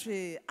ntumi nya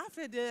hwe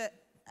afi de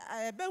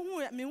be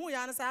hu me hu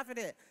ya na se afi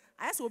de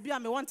aye se obi a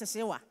me won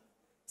tehye wa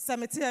se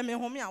me te me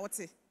hu me a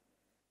wote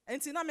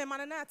enti na me ma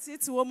na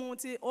tete wo mu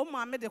ti o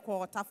ma me de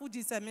ko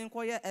tafuji se me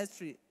nko ye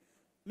extra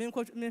me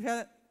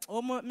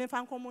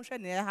fan komo hwe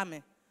ne ha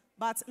me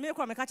but me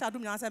ko me ka cha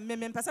adom Nyame say me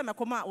pese me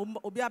koma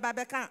obi aba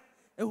be ka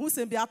ehu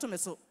sem bi ato me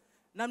so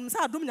na me say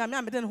adom Nyame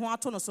a me de ne ho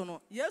ato no so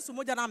no Yesu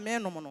moja na me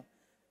nom no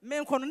me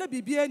nko no na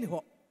bibia ni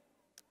ho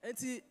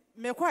enti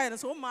me kwa ye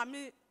so ma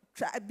me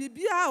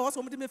bibia wo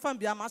so mo de me fan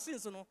bia machine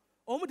so no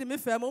o mo de me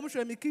fam o mo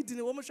hwe me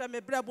kidney o mo hwe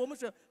me brebo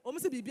o mo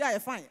se bibia ye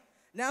fine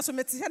na so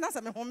me te he na say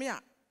me home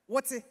a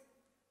wote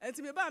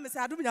enti me ba me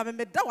say adom Nyame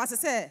me da wase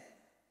say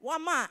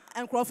Wama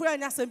enkrofo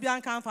anya sem bia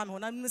nkan fa me ho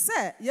na me se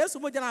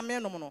Yesu moja na me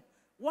nom no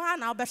wa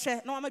na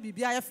obehwe na wama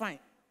bibia ye fine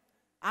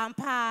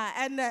ampa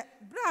ene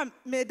bra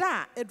me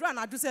da edura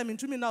na adu se me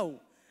ntumi na o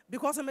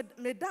because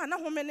me da na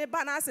ho me ne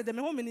ba na ase de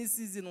me ho me ne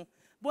season no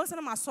bo se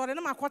na masore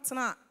na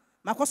makotena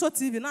makoso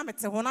TV na me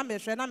te ho na me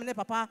hwe na me ne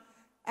papa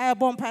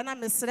bompa na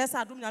me stress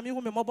adom Nyame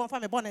hu me mo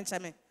bomfa me bon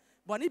nche me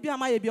boni bia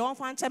ma ye bia won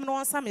fa nche me no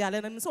won sam yale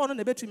na me se ono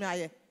na betumi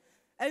aye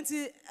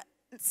enti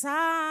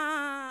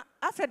sa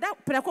afreda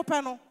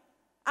prekope no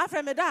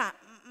after me da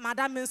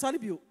madam me nsori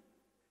bio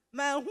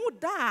ma hu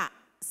da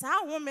sa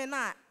hu me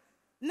na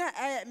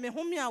me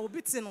hu me a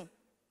obiti no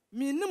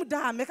me nim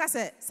da me ka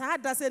se sa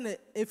da se na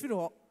efiri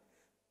ho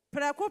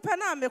preko pe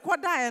na me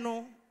koda e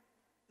no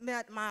me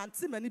ma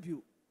nti mani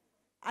bio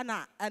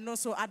ana eno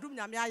so adom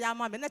Nyame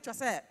ayama me na cho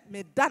se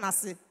me da na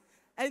se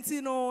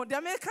enti no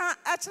de me ka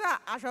akira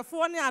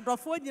ahwefo ne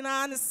adofo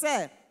nyina ne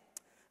se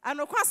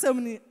ano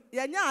kwasem ni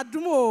ye nya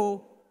adom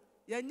o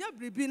ye nya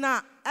bribi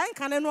na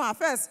enka ne no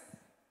first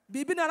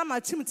bibi na ma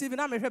chim TV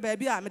na me hwe ba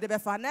bia me de be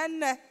fa na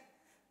enne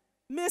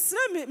me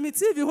sre me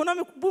TV ho na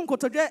me bu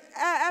nkotodwe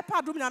pa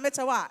adom Nyame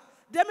chewa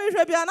de me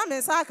hwe bia na me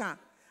saka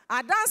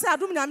adanse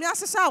adom Nyame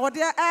ahyehya wo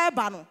de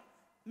ba no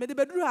me de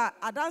beduru ha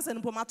adanse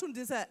no pomato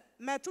ndin se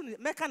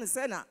me ka ne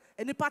se na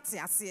eni pate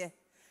ase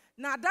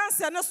na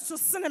adanse no so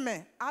sene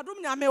me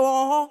adom Nyame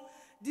wo ho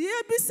de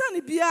ebisa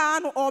ne bia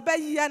no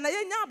obayi na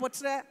yenya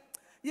abotre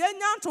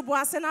yenya ntobo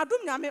ase na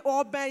adom Nyame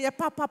oben ye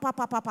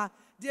papa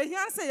de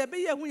hian se ye be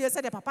ye hu ye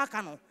se de papa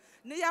ka no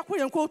ne yakọ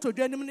yenko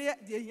otodwa nim ne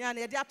de hian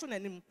ne de ato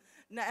nanim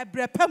na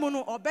ebrepam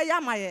no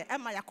obeya maye e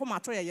ma yakọ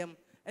mato yeyem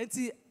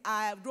enti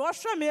do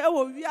hwe me e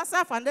wo wiase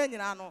afanda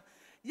nyina no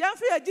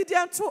yemfe agide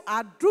nto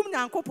adom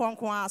Nyankopon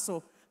ko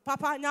aso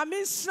papa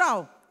Nyame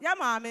nhyiraw ya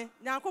maame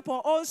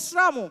nyankopɔn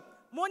ɔnhyira mo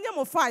monye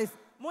mo 5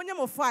 monye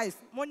mo 5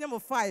 monye mo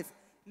 5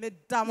 me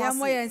damase ya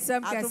mo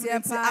yensem kese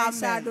pa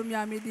sha adom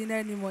nyame di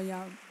na ni mo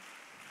yam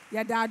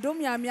ya da adom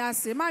nyame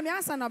ase ma me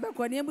asa na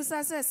obekọ ne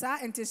ebusa se sa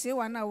entehye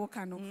wa na wo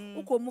ka no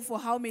ukomu for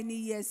how many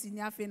years ni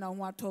afi na ho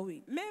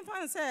atowe me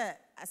fan se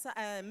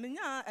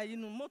menya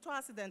ayinu motor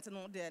accident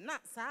no de na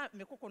sa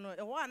me kokọ no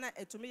e wo na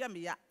etumi ya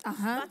me ya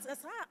but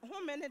sa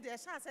ho me ne de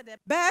sha se de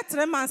be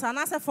 3 months and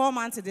say 4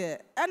 months de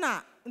e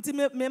na nti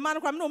me ma no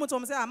kwa me no motor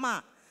me say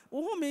ama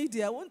wo ho me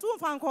de wo ntu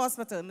fa nko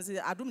hospital me say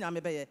adom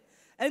nyame be ye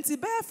enti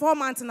be 4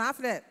 months na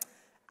afre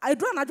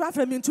adua na adua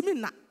afre me ntumi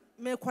na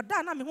me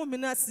koda na me ho me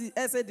na si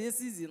ese de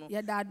season no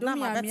ya da adom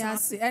nyame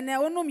ase ene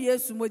onum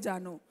yesu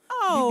moja no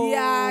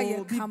bibia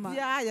ye kama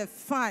bibia ye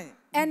fine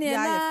ene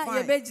na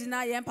ye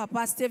begina ye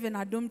papa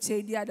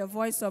stephenadomkyeiduah the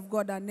voice of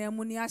God and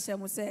emu ni ahye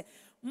mo se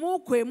mu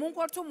kwe mu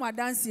nkoto mu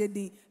adanse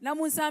din na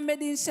mu nsan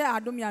medi nhye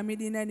adom nyame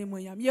din na ni mo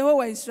yam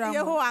yehowa nshira mo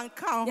yehowa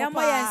nka ho pa ya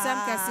mo ye nsem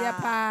kese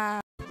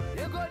pa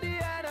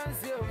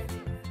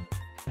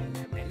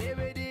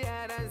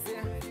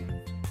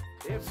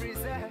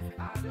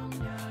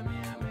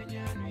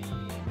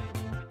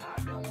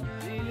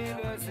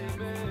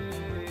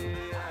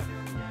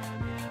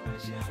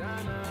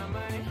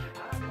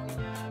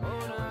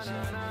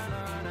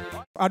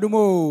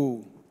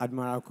Adumo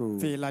Admirako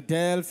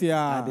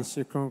Philadelphia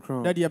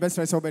Adishikronkron Daddy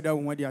abesra so beda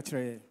wo di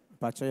akyere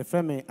Pacho ye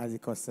frame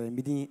azikose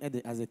midin e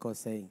de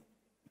azikose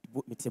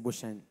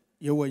miteboshan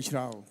ye wo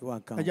nhira o wo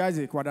anka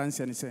ajaze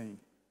kwadanse ne sen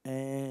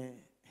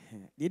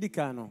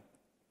didika no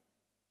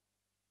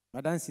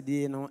madanse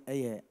die no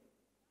eye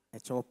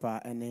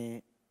echopa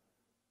ene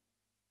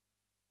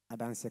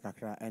adanse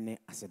kakra ene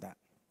aseda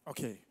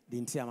okay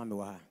di nti ama me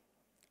wa ha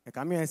e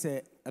ka me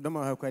se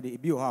adoma ha kwade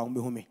bi wo ha wo be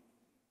hu me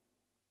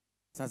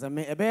sasa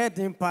me ebe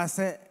din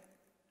passe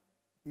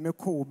me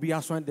ko obi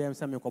aso dem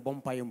se me ko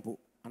bompa yempo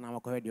ana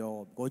makọ de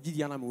o go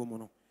gidi ana me wo mu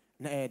no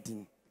na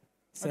edin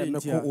se me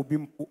ko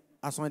obi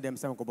aso dem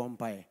se me ko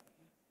bompa ye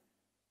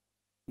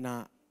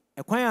na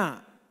ekwan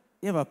a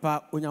ye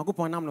papa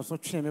onyankopon nam no so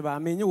twe me ba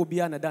me nye obi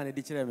ana da na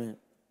di kire me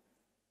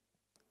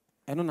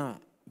eno na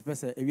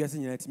pese ewiase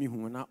nyina timi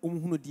hu na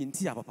omhunu di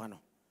nti a papa no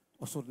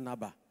oso na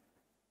ba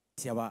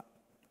tiaba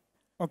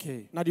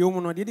okay na de omu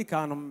no de di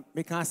ka no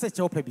me kan se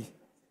che opa bi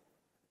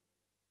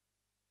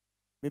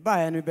me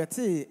ba ya no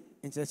beti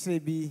nchechire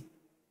bi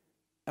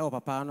e wo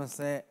papa no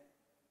se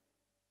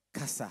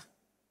kasa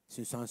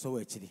susan so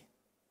wa chiri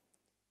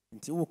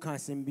nti wo kan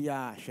sem bi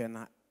a hwe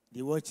na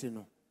de wo chiri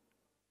no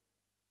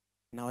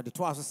na o de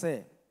to aso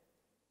se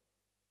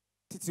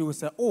titi wo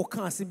se o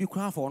kan sem bi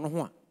kwa fa no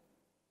ho a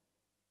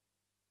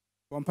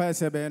Vampire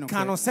se be no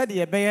kan no se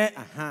de be ye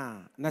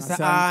na se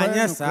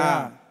anya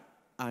sa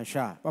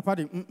ansha papa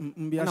de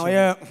bi na o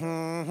ye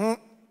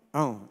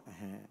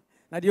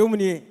na de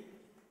omuni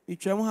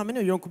itwam ha me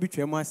ne yonko bi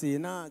twam ase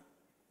na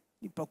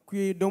nipa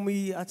kue dom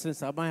yi akyere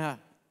saban ha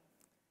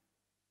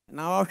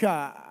na wa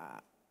hwa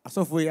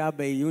asofo ya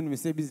bayi uni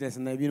se business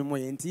na bi no mo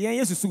ye nti yen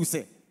yesusu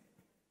se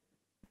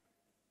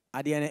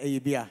ade na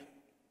eyibia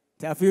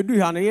ta afi du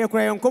ha no ye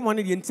kura yen komo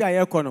ne de nti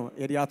aye kɔ no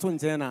ye de ato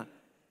nkyɛn na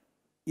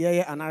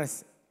ye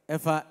analysis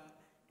efa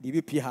de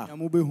bi pi ha ya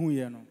mo be hu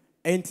ye no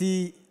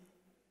enti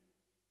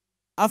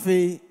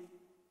afi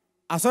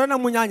asɔre na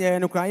munya nya ye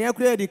no kura ye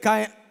kura di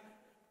kan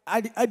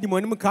adi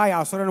monim kai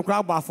asɔre no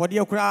kura ba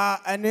afɔde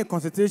kura ene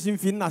concentration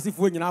fee na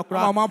asifo nyina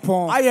kura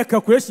aye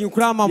calculation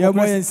kura ma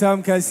mo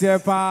nsam kase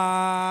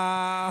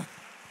pa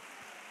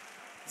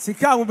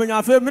sika mo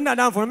benya fe me na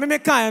dan fo me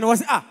kan no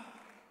was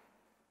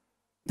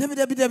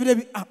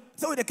David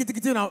so de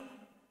kitikiti na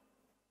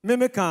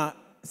me kan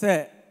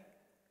say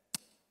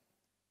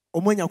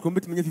omonya ko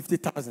mbetime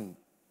 50,000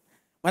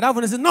 madam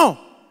fo say no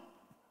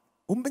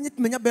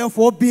ombenya be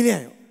 4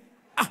 billion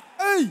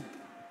hey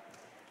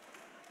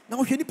na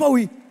wo hwe nipa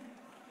wi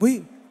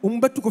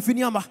umbetu ko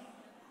fini amba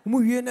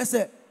wie na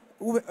se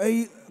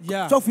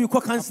so fu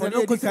ko cancer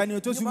no ko kan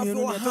to su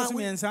mienu ne to su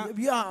miensa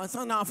bia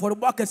ansa na for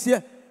bo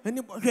akase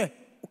ani hwe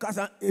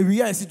ukasa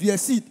ewia asidu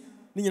seed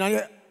ni nyina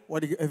ye wo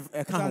de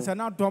ka cancer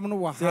na dom no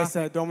wa ha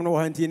se dom no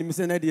wa nti ni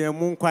se na de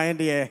mu nkwan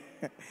de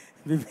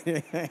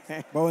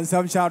ba won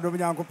sam sha dom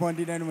nyankopon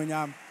di na no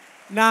nyam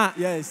na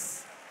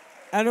yes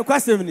eno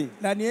kwasem ni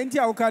na ne nti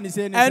a wo ka ni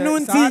se ni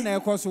sa na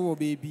ekoso wo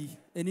baby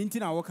eni nti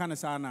na wo ka na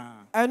sa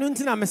na eno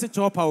nti na me se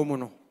chopa wo mu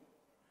no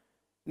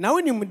na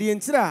woni mu de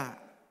ntira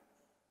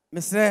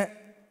me se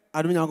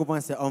adom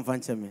nyankopon se on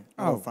fan cheme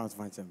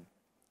fan cheme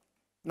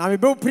na me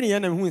be pini ye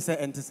na me hu se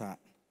enti sa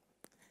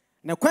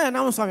na kwan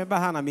na mo so me ba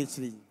ha na me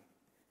chiri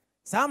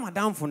sa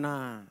madam fo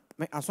na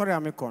me asori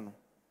am ko no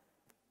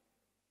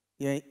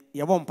ye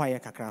bo mpa ye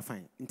kakra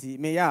fan nti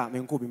me ya me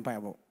nko bi mpa ye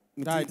bo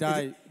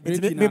dai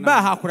me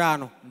ba ha kura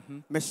no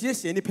me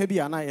hyehyɛ nipa bi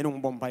ana ye no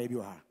mbɔ mpa ye bi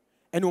wa ha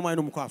ene o man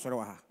no mko asori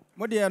wa ha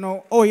mo de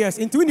no oh yes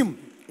nti unim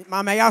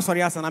ma me ya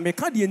asori asa na me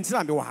ka de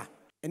ntira me wa ha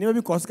ene bi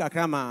kɔs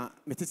kakra ma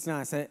me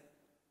tetena sɛ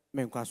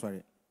me nko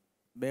asori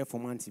be for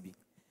month bi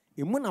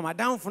emu na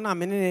madam fo na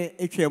me ne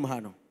etwam ha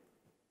no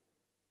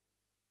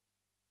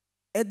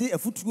edi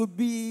afutuo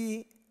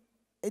bi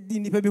edi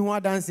nipa bi ho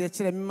adanse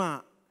kyerɛ me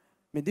ma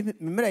me de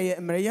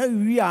mmerɛ ya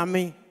wi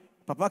ame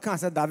papa kan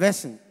sɛ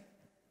diversion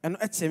ɛno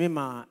ɛkyɛ me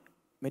ma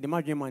me de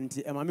madwe ma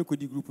nti ɛma me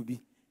kodi group bi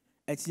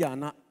ɛti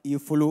ana ye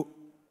follow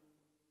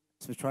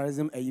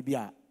spiritualism ayi bi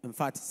a in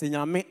fact sɛ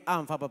nyame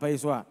amfa papa yi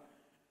so a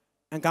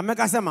nka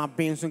mɛka sɛ ma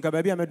ben so nka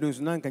baabi a mɛdo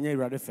so na nka nya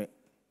awurade fɛ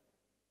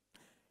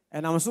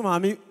ɛnam so ma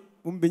me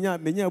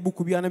menya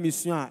buku bi ana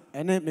mesua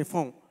a ɛne me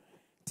phone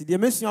ti de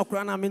mesua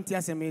kora na mente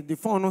asɛ me de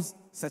phone no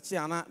search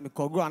ana me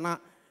kɔgro ana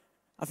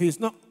afei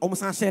no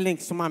ɔmo share link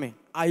so ma me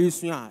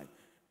ayesua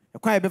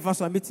ɛkwan ɛbɛfa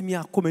so a metimi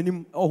akɔ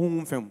manim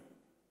ɔhonhom fam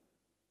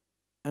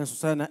ɛnso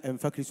sɛ na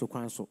ɛmfa Kristo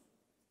kwan so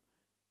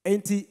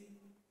enti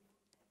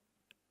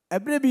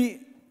ɛbrɛ bi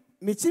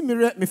mechi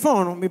me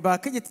phone no me ba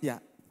kagetia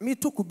me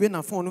to kube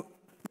na phone no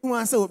hu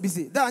ansɛ obi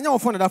se da anya wo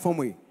phone da phone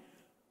mo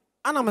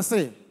ana me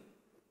se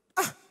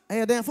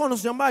ɛyɛ den phone no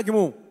so jamba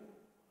agemo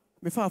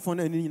me fa phone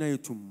na ani nyina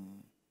yɛtum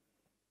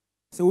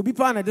sɛ obi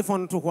pa na de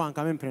phone to ho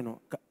anka me mpre no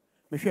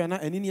me hwɛ na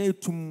ani nyina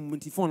yɛtum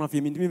nti phone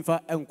afie me ndimi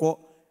mfa ɛnkɔ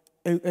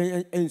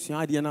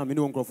ensua ade na me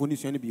ne nkrofo ni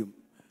sua ne biom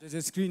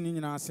the screen ni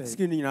nyina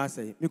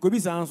sɛ me ko bi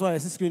sa nso a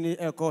screen ni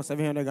ɛkɔ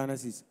 700 Ghana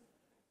cedis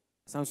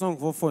Samsung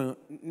for phone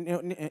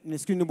ne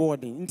screen ni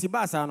boarding nti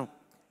ba sa no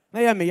na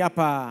ya me ya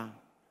pa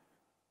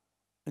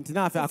nti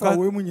na afɛ akwa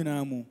we mu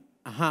nyina mu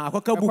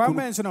akwaka buku akwa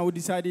men so na wo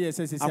decide yes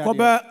sɛ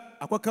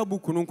akwaka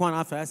buku no kwa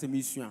na afɛ asɛ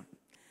me sua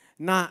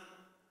na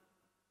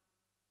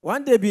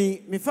one day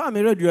bi me fa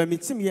me radio me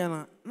tim ye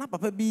na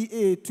papa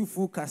bi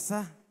tufu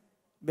kasa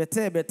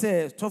bete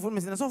tofo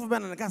me se tofo be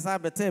na kasa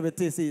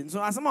bete sei so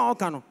asema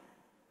oka no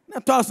na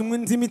to asum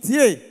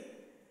ntimtie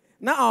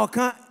na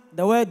oka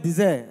the word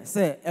desire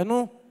say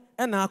eno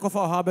na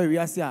akofa ha ba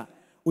wiase a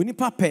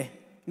onipa pɛ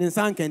ne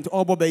nsankent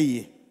obo ba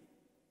yie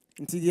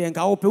nti de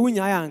nka wo pɛ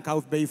wunya ya nka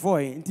wo bɛ for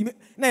nti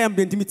na yam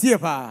de ntimtie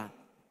pa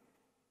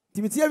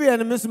ntimtie bi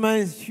na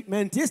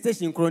man tie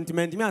station kro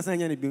ntimenti me asan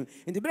nya ne bi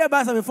nti bere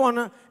ba sa me phone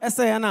na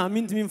ɛsɛ ya na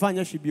me ntimi mfa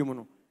nya hwe bi mu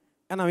no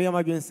ɛna me yam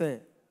adwen sɛ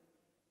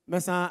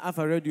mesa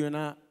afa radio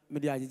na me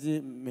de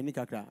agege mani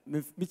kakra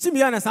me chimi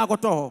ya na sa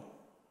akɔtɔ hɔ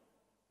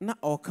na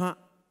ɔka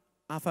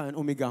afa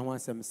omega ho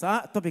asɛm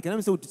sa topic na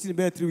me sɛ wotuti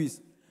be 3 weeks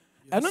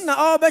ɛno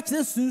na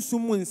ɔbɛkyerɛ sunsum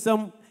mu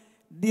nsɛm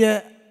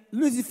de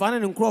Lucifer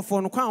ne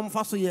nkrɔfo no kwa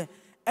amfa so yɛ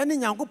ɛne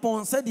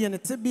Nyankopɔn sɛ de ne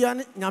tebea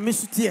ne nyame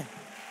sutie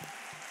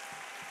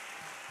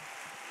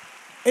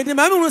edi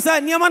ma me hu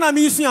sɛ niama na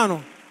me sua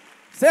no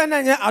sɛ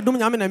na nyɛ adom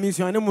nyame na me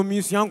sua ne mo me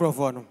sua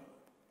nkrɔfo no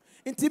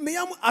nti me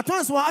yam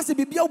atonso ase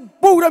bibia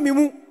bowura me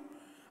mu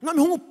na me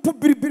ho po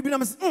biribiri na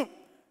me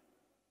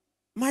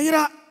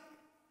mayira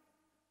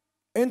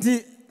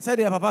enti sɛ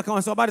de papa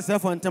kan so ba de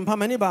sɛfo ntempa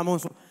mani ba mo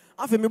so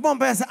afi me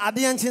bomba sɛ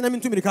ade yanche na me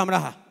ntumi kamera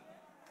ha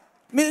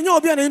me nya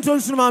obi na intro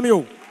nsuru ma me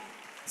o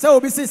sɛ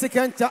obi se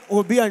second chance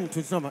obi an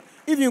to sama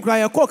even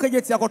cry call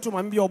kageti akoto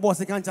ma me bi obo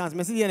second chance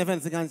me se ye ne fan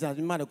second chance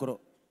me ma de koro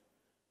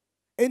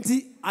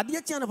enti ade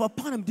yanche na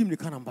papa na me dim ne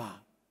kanamba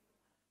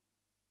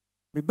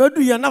me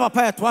badu ya na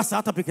papa ya to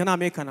asa topic na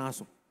me kana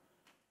so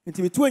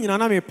enti me tu anyina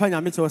na me pa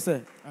nya me che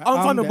sɛ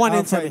amfa me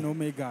bone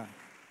nche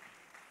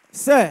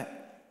sɛ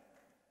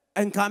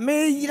enka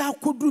me yira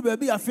koduru ba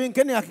bi afi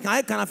nke ne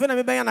kan kan afi na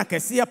me bɛnya na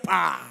kɛseɛ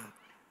pa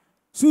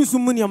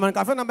sunsum mu ne man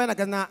ka afi na bɛnya na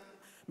kɛseɛ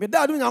me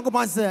da adu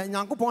Nyankopɔn sɛ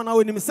Nyankopɔn na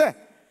onim sɛ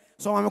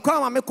so ma me kwa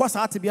ma me kɔ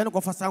saa tebea ne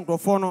kɔ fa sa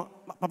nkrɔfo no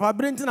papa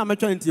brenti na me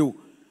twa ntie o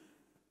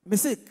me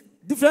say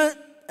different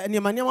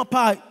niema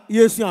pa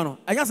Yesu ano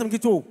anya sam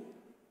kito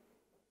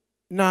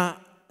na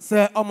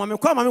sɛ ɔma me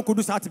kwa ma me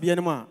kodu saa tebea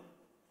ne mu a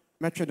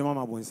metwe de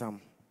mama bonsam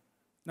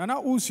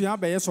na usua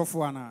bɛyɛ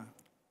sɔfo ana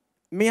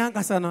me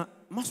ankasa na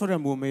masɔre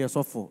mbo me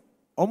yɛsɔfo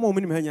ɔmo ɔmo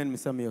nim ha nya ne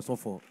sɛ me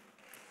yɛsɔfo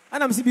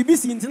ana me si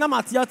BBC ntina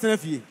mate atena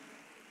fie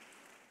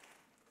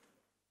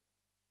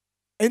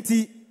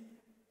enti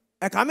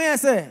ɛka me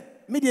sɛ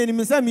me de nim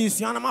sɛ me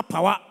sua na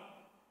mapawa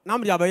na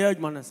me de abɛyɛ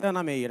adwuma no sɛ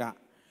na me yira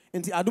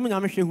enti adom nya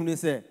me hwɛ hu ne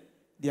sɛ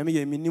de me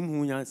yɛ me nim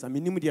hu nya sɛ me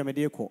nim de me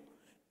de kɔ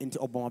enti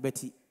ɔbɔn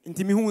abɛti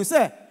enti me hu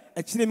sɛ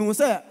akyire me hu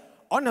sɛ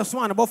ɔna so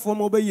an bɔfo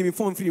ma obɛyi me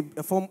phone firi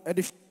phone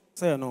de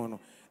sɛ no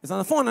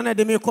ɛsan phone na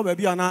de me kɔ ba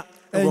bi ana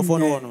bɔfo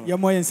no no yɛ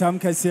mo nsam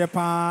kɛseɛ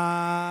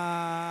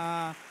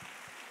pa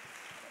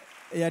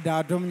yɛ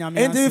da adom nyame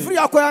enti firi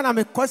akɔya na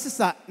me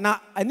kɔsisa na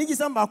anigi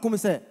sam ba kom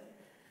sɛ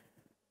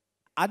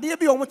ade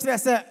bi ɔmo kyerɛ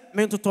sɛ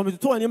me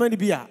ntoto anima ni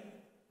bi a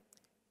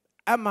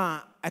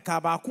ama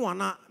ɛka ba ko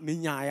ana me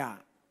nyaaya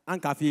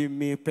anka fi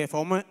me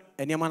perform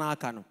anima na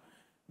aka no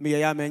me yɛ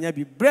ya me nya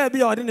bi brɛ bi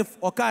a ɔde ne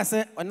ɔka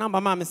sɛ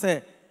ɔnamba ma me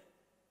sɛ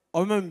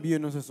ɔma mbie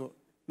no so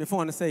me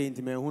phone no sɛ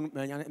enti me hu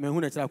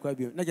na kyerɛ akɔ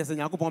bi na gye sɛ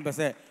Nyankopɔn pɛ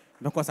sɛ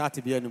me kɔ sa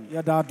ate bia no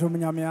yɛ da adom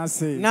nyame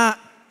ase na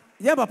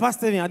yɛ papa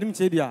Steven adem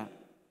kyɛ dia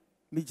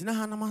me gyina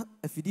ha na ma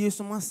afidie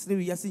so ma sere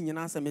wi ase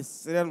nyina sɛ me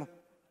sere no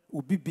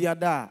obi bia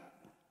da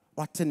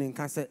wate ne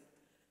nka sɛ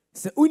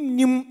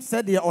unnim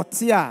sɛ de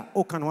ɔte a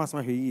o kan ho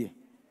asma hwɛ yie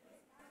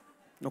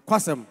no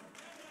kwasɛm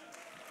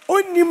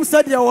unnim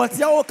sɛ de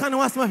ɔte a o kan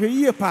ho asma hwɛ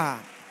yie pa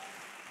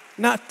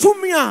na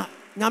tumi a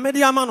nyame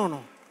de ama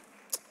no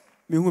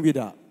me hu bi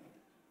da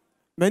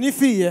mani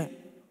fiye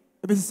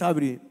ebesi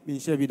sabri me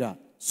nhye bi da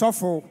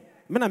sɔfo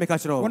Me na me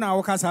catch it. When I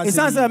walk outside, It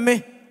sounds like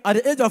me at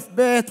the age of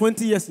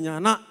 20 years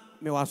na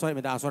me was sorry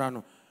me da sorry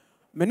no.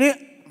 Me ne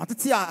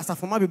matete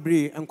asafoma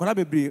bebre enkola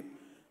bebre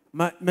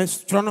me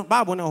strong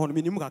Bible na ho no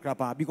me nimu kakra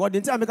pa because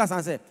the thing I make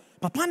sense say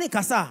papa ne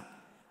kasa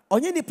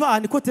onye nipa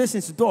ne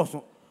quotations do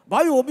so.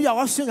 Ba you obi a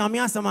wo hye nyame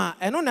asema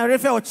eno na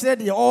refer o kire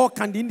de all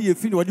can in the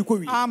feel wodi ko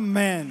wi.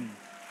 Amen.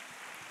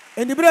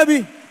 And the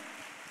baby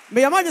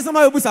me yamaje sama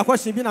obu sa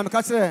question bi na me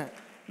ka kire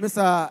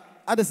Mr.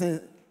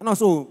 Addison and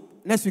also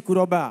next week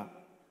roba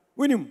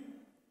winim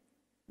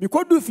me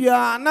ko du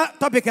fia na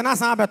topic na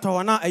san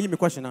abeto na ayi me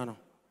question na no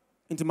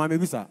nti ma me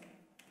bisa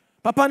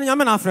papa ni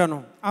nyame na afre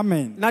no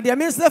Amen. na de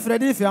me say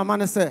Freddy fia ma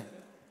ne say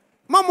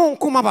mamo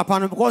nkoma papa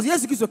no because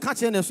yes kiso ka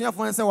kire na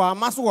suafo say wa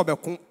maso wo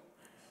beko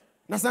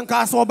na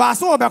sanka so ba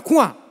so wo beko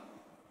a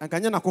anka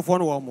nya na kofo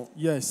no wo mo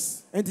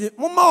Yes. nti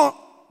momma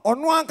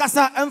ono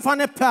ankasa emfa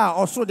ne pa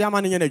oso de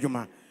ama ne nya na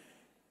dwuma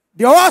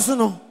de owaso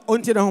no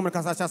onti na ho me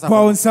kasa chasa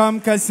Ponsam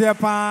kase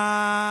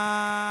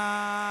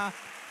pa.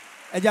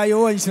 Eja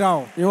yo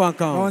nhyira you wan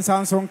kan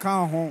Ponsam so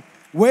kan ho.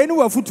 We ni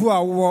wafutu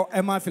a wo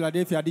Emma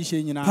Philadelphia de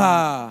hye nyina.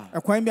 pa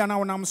Ekwan bia na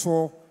wonam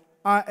so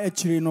a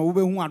ekiri no wo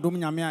behu adom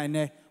nyame a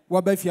ene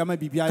wo ba fia ma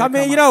bibia ka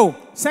me yira o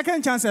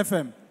Second Chance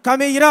FM. ka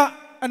me yira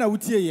Ana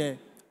wutie ye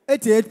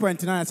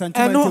 88.9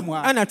 centimeter eno mu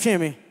a. ana twe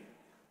me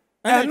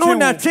eno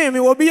na twe me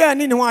obi ya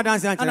ni ne ho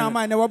adanse anche Ana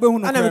ma ne wo behu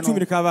no. ana me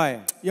tumi ka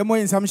ba Ye mo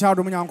nsam sha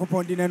adom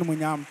nyankopon di nanu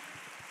nyam.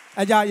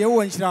 Eja ye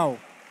wo nhyira o.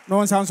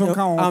 No nsan so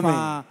kan ho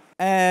pa.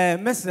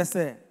 mesre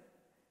se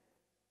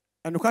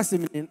eno kwase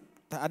me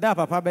ada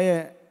papa be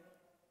ye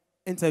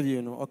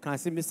interview no o kan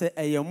se me se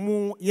eye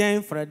mu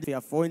yen Friday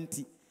afo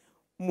nti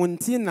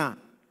muntina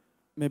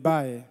Me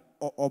bae.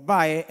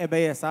 Obaye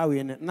ebe sa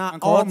we na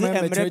all the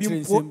emra bi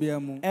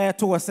mpo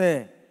to wo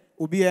se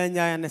obi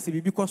anya na se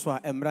bibi koso a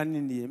emra ne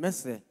nie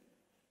mesre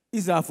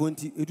Israelfo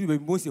nti edu be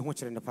Mose ho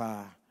kire ne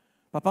pa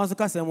papa nso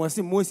ka se mo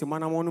se Mose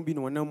manam no bi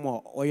no nam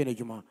mo oye na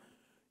dwuma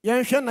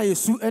yen hwe na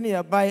Yesu ene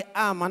ye bai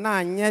ama na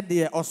anye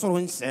de osoro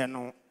nhyɛ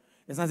no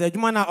esan se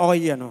dwuma na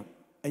oye no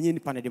enye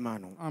nipa ne de ma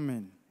no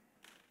Amen.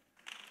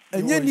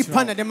 enye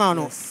nipa ne de ma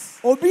no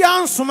obi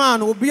ansoma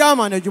no obi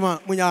ama na dwuma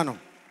munya no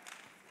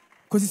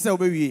kosi se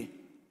obewie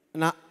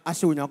na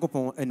ahye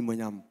onyankopɔn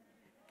animonyam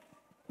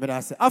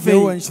medase afei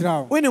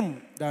wenim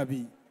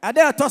dabi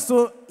ada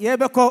toso ye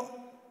beko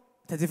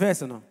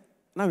 31st no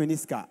na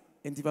weniska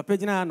enti papa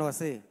gina na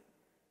ose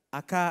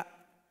aka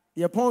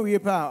ye pon wie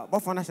pa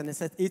bofo na hye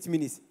set 8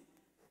 minutes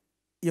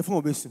ye fon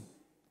obesu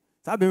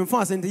sa be me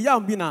fon ase enti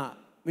yam bi na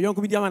me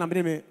yonko bi dia na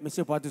me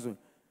she po atiso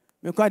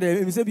me kwa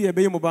de me se bi e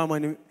be mobile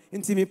money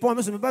enti me pon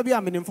me so me ba bi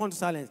am me phone to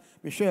silence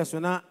me share so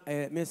na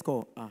miss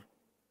call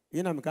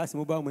ye na me ka se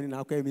mobile money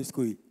na akwa miss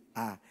call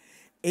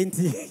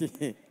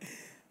enti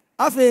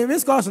afi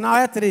miss call na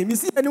I 3 mi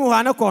si ani ho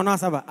ana call na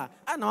asaba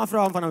na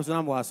afra on fana so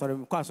na mo asore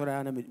ko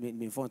asore na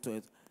me phone to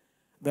it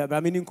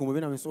ba me ni nkomo be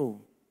na me so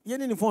ye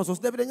ni phone so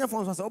David nya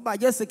phone so ba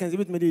just seconds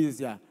bit me dey use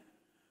ya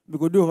we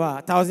go do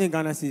over 1,000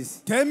 Ghana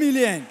cedis 10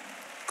 million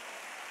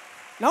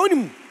na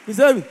onim mi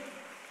say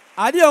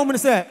ade o mo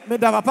say me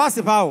da papa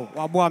se pa o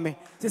wa boa me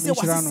say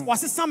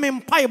wasesa me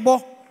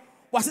mpaibɔ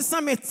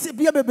wasesa me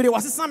tibia bebre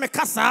wasesa me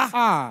kasa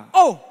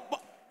oh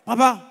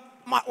papa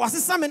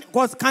wasesa me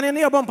cause kan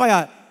ne yobɔ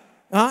mpaya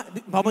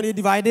papa ne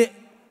divide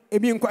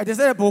ebi nkwa te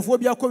say pofo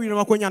bi akɔ wi no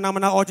makonya nam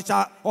na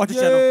ɔkyecha no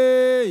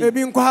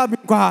ebi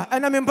nkwa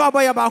ɛna me mpa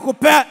bɔ ya ba ko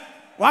pɛ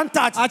one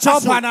touch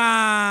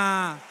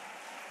achopana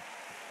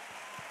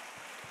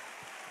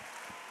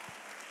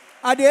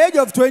at the age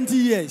of 20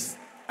 years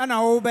and I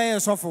obey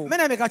suffer me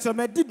na me catch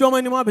me di dom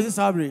animo abesi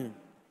sabre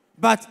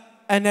but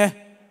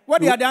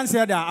what the dance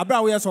here da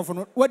abra we suffer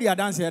what the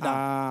dance here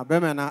da be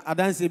me na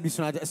adanse bi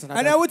so na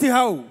and wuti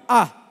how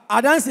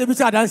adanse bi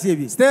cha adanse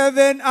bi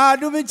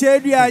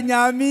stephenadomkyeiduah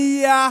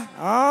nyamia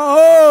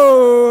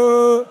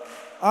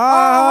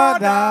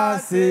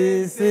adanse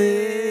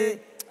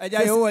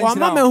eja yo wa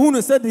mama hu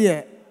no said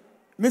ye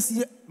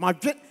mesi ma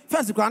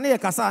first kra na ye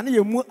kasa na ye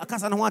mu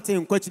akasa na ho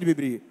aten kwachiri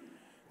bebre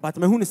but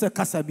me hu no say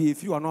kasa bi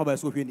efi wa no ba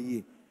so hwe ne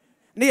ye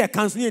na ye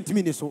kanso ye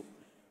ntimi ni so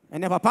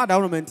ene papa da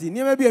woment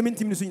ni ma bi e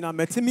ntimi ni so nyina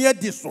matimi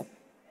adi so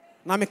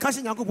na me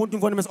kashi nyankopon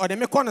tumfo no me o de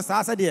me kɔ no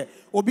saa sa de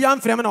obi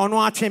amfrɛ me na ɔno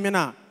atwe me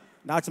na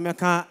da atwe me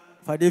ka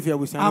Philadelphia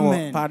busian wo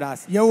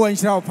padas ye wo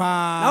nhyira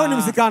pa na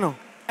wonim sika no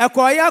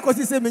ekoya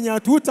akosi se menya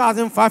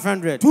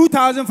 2,500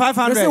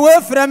 2,500 we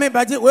frɛ me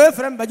budget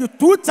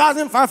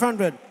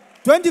 2,500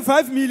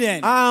 25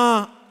 million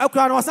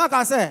ekura no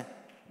osaka se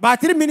ba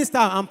 3 minister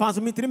ampa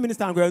so me 3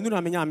 minister ngwa anu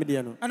na menya me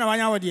de no ana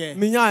wanya wo de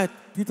menya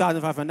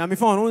 2,500 na me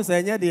phone no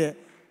se nye de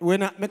we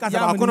na me ka se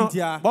ba kono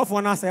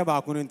bofo na se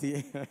ba kono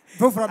nti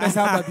foforo be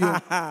sa ba bio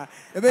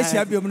e be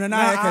hia bio no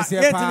na ya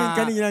kase pa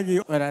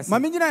ma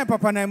me nyina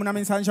papa na mu na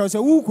me nsan hye se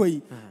wu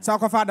koi sa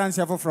kwa fa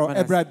dance foforo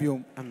e bra bio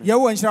ye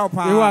wo nhyira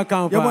pa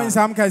ye wo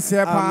nsam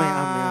kase pa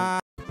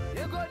amen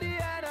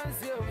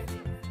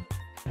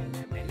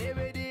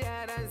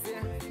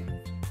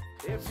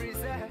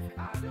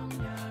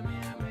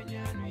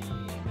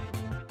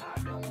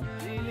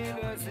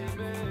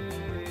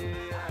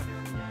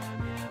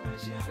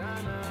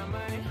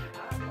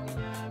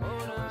Dynamite.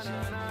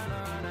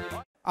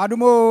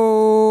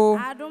 Adumo.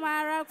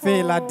 Adumara ko.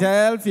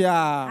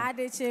 Philadelphia.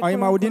 Oyi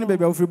ma udini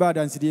baby ofri ba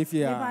dance die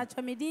fia. Me pa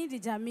cho me din di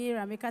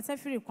Jamira me kasa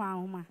firi kwan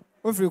homa.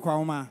 Ofri kwa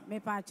homa. Me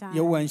pa cha.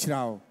 Ye wo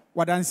anhira o.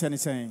 Wa dance ne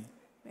sen.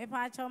 Me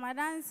pa cho ma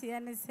dance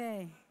ne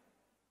say.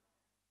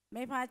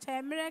 Me pa cha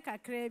emre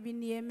kakra bi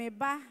nie me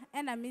ba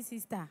e na me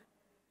sister.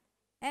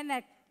 E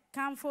na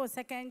come for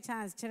second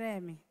chance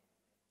kire me.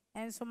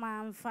 Enso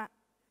ma amfa.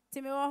 Ti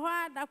me wo ho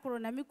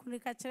adakoro na me kunu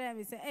ka kire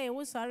me say eh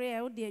wo sorry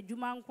e wo de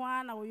adwuma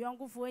nko na wo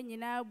yonkofo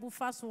nyina bu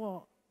fa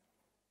so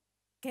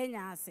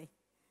Kenya ase.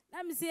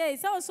 Na me say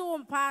so so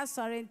mpa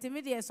sorry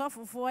ntimi de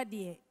sofofo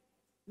de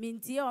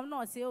mintie o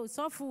na o say o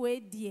sofo we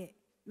de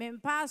me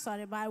mpa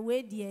sorry ba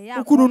we de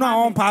ya Ukunu na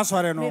on mpa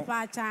sorry no. Me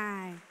pa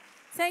chan.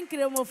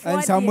 Senkire mo fo de.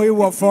 Ensamo yi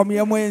wo form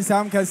ye mo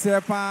ensam kase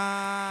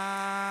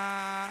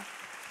pa.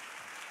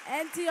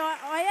 Enti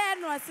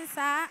oye no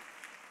sisa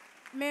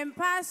me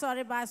mpa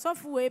sorry ba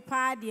sofo we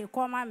pa de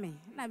koma me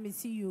na me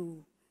see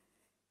you.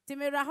 Ti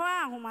me ra ho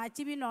ahoma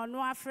chi bi na ono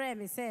afre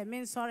me say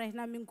me sorry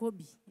na me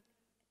nkobi.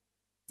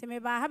 Ti me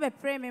ba ha be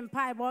pray me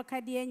mpa e bo ka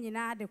de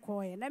nyina de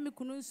koye na me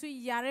kunu nso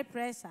yare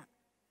pressure.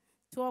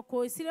 To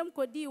ko sirem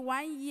ko di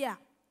 1 year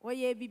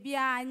oye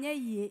bibia anya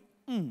yie.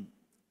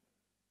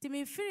 Ti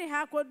me firi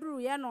ha ko duru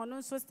ye no no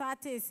nso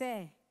start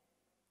say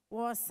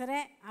wo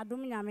sere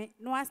adom nyame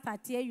no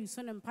start ye use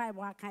no mpa e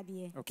bo aka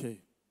de.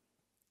 Okay.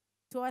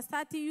 To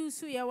start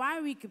use ye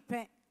 1 week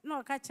pe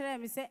no ka kire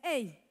me say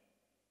eh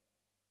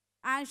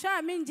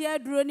ansha me nje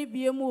aduro ni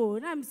biemu o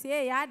na me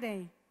say ya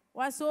den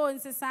waso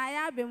nsesa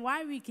ya bem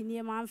 1 week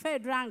ni ma mfa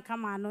aduro anka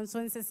ma no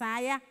nso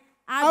nsesa ya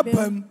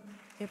abem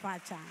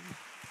pepacha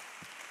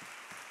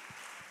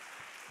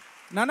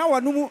Nana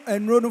wanumu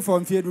enro no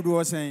from fie dudu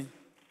o sen.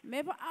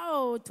 Me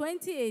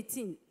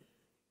 2018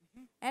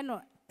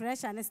 eno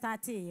pressure ne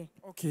start ye.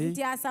 Okay.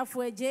 Nti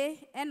asafo eje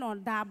eno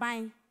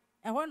daban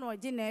eho no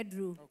oje na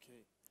aduro. Okay.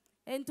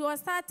 Enti o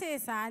start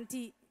sa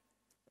anti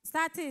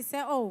start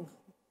say oh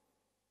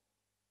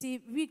ti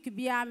week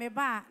bia me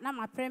ba na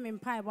ma pre me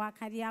mpa e bo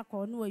akade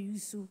akọ no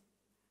ayusu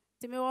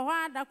ti me wo ho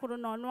adakoro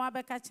no no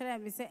abeka kire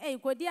me say eh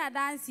kodi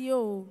adanse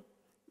o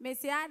me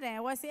si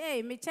adan wo say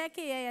eh me check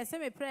ye say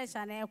me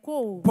pressure na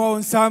ekọ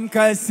Bon sam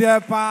kase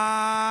pa.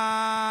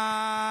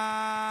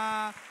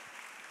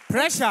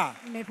 Pressure.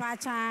 me pa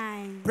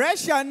chan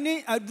Pressure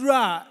ni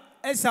adura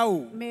esa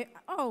o. me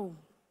oh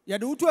Ya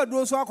de utu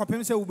aduro so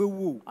akopem se wo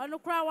bewu. ono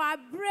kra wa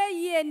bre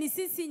ye ni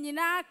sisi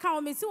nyina ka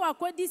o me si wa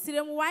kodi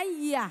sirem 1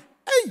 year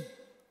Ei.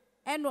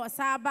 eno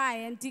saba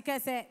e nti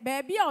kese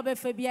baby a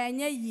obefa bia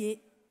anya yie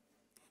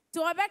to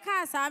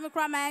obeka asa me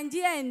kra ma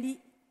anje andi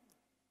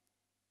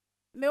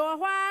me wo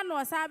hwa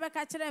no saba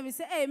ka kire me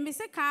se eh me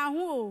se ka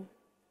ho o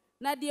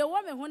na de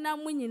wo me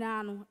honam mu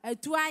nyina no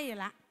atu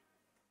ayela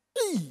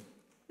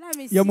na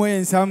me Ye mo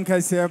ensam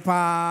kase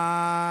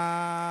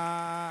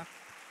pa.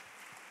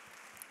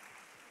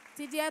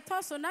 ti de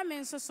to so na me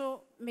nso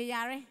so me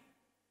yare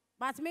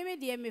but me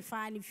de me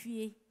fa ne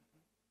fie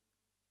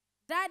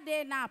that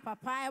day na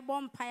papa e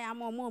bom pa ya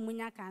mo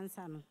munya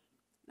cancer no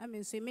na me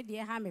nso me de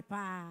ha me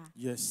pa.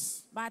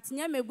 Yes. But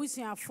nya me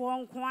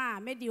busuafo nko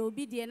a me de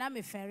obi de na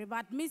me fere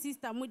but me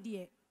sister mu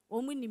de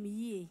o mu nim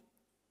yie.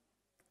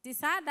 Ti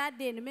sa that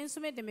day me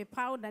nso me de me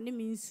powder ne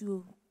me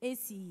nsuo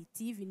esi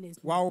TV ne.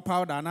 Wow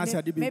powder na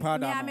sia de bi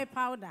powder. Me me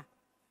powder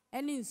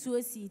ene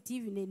nsuo si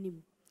TV ne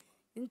nim.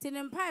 Nti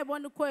ne mpa e bo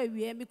no ko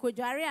awie me ko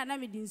dware a na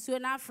me de nsuo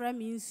na afra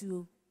me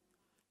nsuo.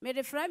 Me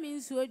de fra me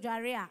nsuo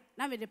dware a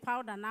na me de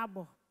powder na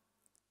abo.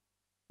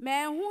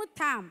 Me hu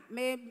tam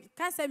me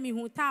kasa mi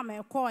hu tam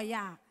e call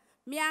ya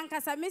me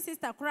ankasa me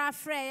sister kura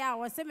frɛ ya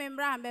wo se me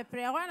mbra me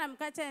pre ho na me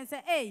ka chen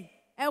se eh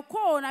e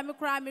call na me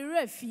kura me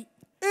rafi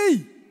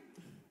Ei.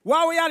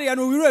 Wa wo yare ya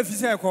no wi rafi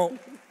se ko.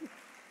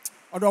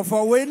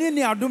 Odofo we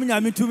ni adom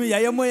nyame tumi ya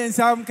ye mo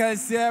ensam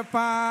kase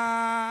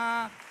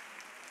pa.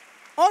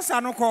 Osa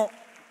no ko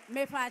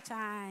me pa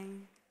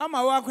chan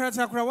ama wa akora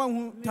takora wa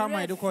hu tam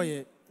ai de ko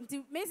ye.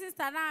 nti me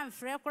sister na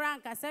mfrɛ kura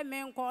ankasa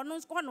me nko no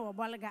ko no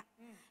bolga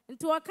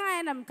nti o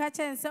kan na me ka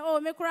chen se o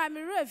me kura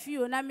me rafi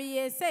o na me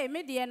ye say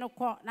me de no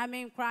ko na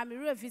me kura me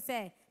rafi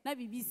say na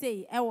bibi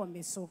say e wo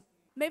me so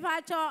me pa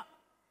cho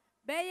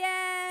be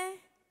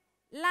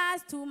ye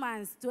last 2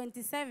 months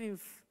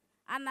 27th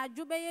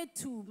anadwo be ye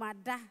 2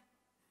 mada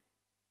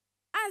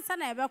ansa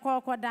na ebe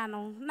kokoda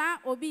no na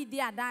obi di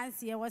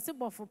adanse ye wo se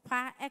bofo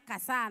pa e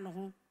kasa no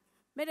ho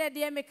me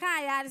de me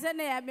kan ya se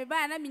na ya me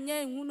ba na me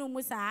nya ehunu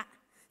mu saa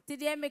ti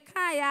de me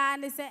kan ya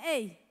ne se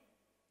eh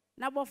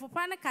na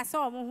bofopa ne kasa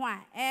omo ho a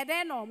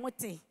ede na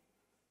omote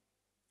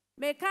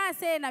me ka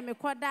say na me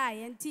koda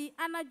ye nti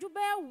anadwo be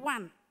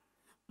 1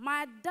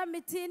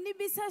 madamete ni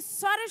bi se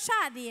sorry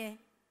shade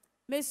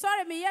me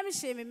sorry me yem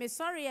hye me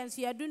sorry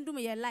enso ya dundum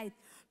ye light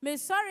me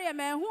sorry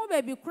me hu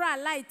baby kura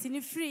light ni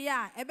free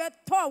ya ebe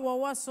to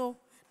wo so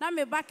na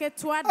me bucket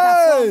to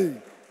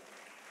adafo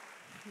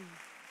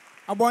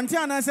Abonti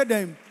anase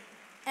dem.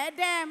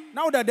 Edem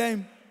Na wo da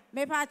dem.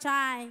 me pa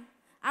chan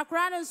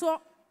akura no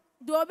so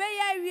do be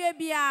ya wie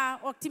bia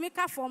optimi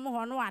ka form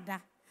ho no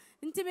ada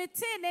nti me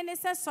te ne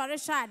se sorry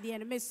shade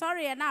no me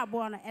sorry na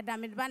abo no eda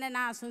me ba ne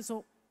na aso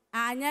so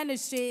anya ne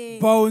hwe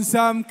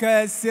Bonsam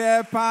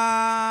kesepa.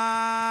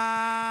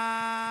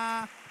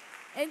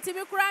 enti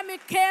me kura me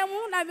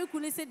kemu na me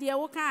kunu se de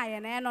wo kan aye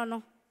na eno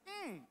no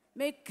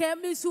me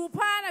kemu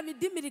supa na me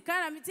di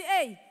mirika na me ti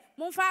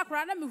momfa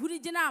akora na me huri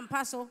gina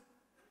ampa so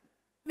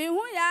me hu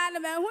ya na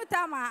me hu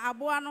tama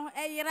aboa no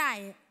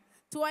eyirae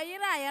to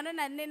oyirae no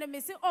na ne me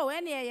se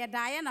ene ye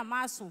daaye na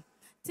maso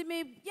ti me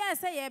ye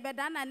se ye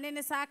beda na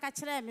ne sa aka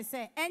kire me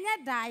se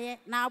enye daaye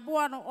na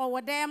aboa no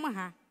owo dem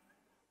ha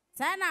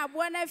sai na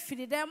aboa na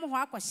firi dem ho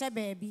akɔhye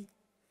baabi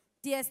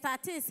die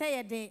starting se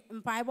ye de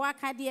mpaibo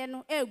akade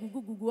no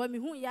egugugugu me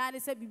hu ya ne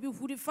se bibi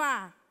huri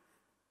fa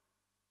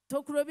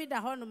tokuro bi da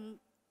ho no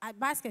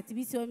basket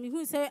bi se me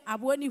hu se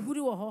aboa ni huri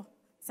wo ho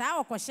saa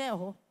okɔhye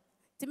ho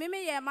ti me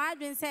ye ma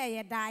adwen se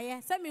ye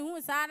daaye se me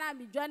hu saa na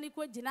me dwane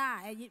ko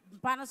gina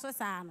mpa no so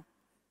saa no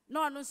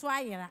no no so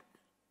ayera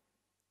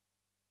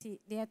ti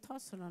de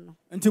tosono no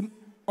Nti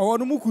owo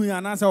no muku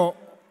yana se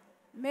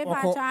me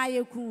pa cha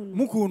ye kun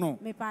muku no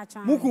me pa cha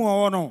muku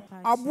owo no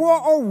abo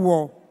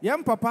owo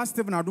yem papa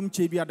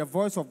stephenadomkyeiduah the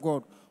voice of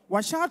God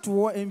wa shout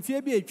wo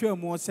emfie bi etwa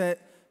mu se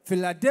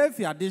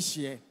Philadelphia de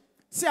hye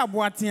se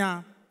abo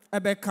atea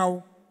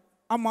ebekaw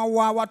ama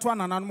wa wato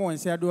ananan mo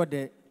nse do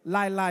de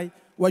lai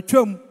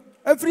watwam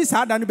every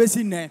sada no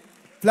besi ne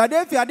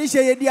Philadelphia de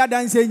hye yedi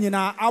adanse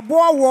nyina abo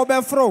owo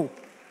befro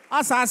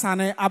asa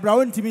ne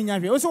abrawo ntimi nya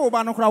hwe o se wo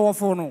ba no kra wo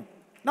fo no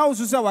na wo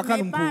susu waka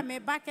no mpo me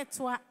ba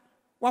ketwa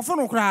wa fo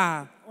no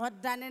kra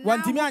odane na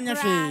wantimi anya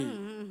hwe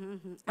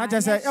na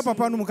je se e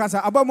papa no mu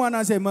kasa abamu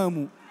ana se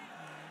mamu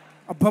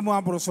abamu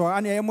abroso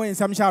ana ye mo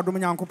nsam sha adom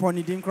nyankopon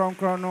ni din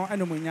kronkron no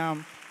ene mo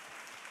nyam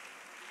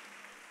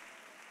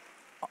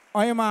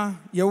oyema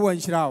ye wo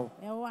nhyirawo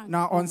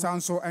na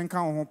onsanso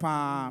enka wo ho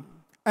pa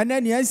ene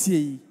ne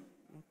asie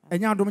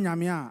enya adom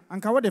nyame a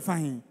anka wo de fa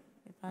he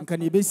anka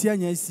ne besi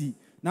anya asi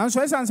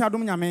nanso esanse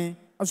adom nyame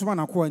asoma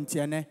na ko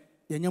antie ne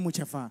ye nya mu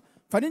chefa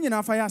fa ne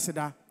nyina fa ya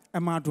aseda e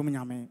ma adom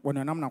nyame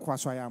wona nam na ko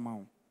aso ya ma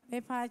wo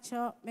me pa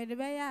cho me de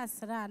be ya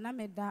asra na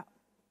me da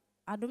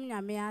adom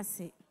nyame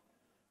ase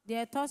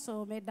de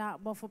toso me da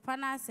bofopa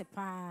na ase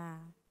pa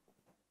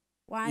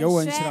wa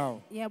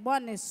ye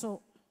bone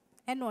so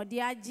ene odi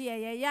age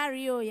ye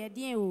yare o ye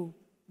den o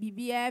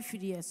bibia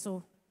afiri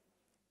so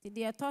ti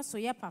de toso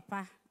ye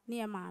papa ne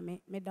ye maame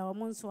me da o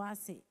mun so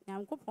ase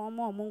nyankopon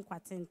ma o mun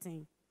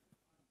kwatenten.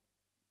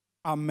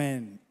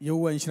 Amen. You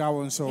will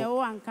ensure so. You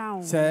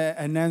will say,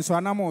 and then so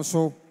anamo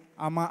so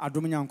ama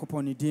adom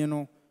nyankopon ni din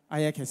no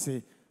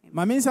ayekese.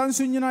 Mami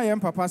nsanso nyina ye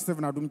papa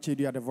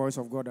stephenadomkyeiduah the voice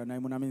of God and I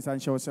muna min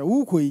sanche say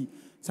ukoi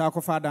sa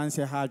akofa dance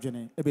ha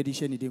adwene ebedi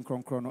hye ni din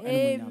kronkron no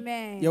ene munya.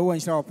 Amen. You will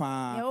ensure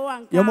pa.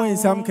 You mo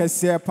insam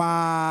kese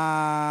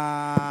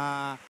pa.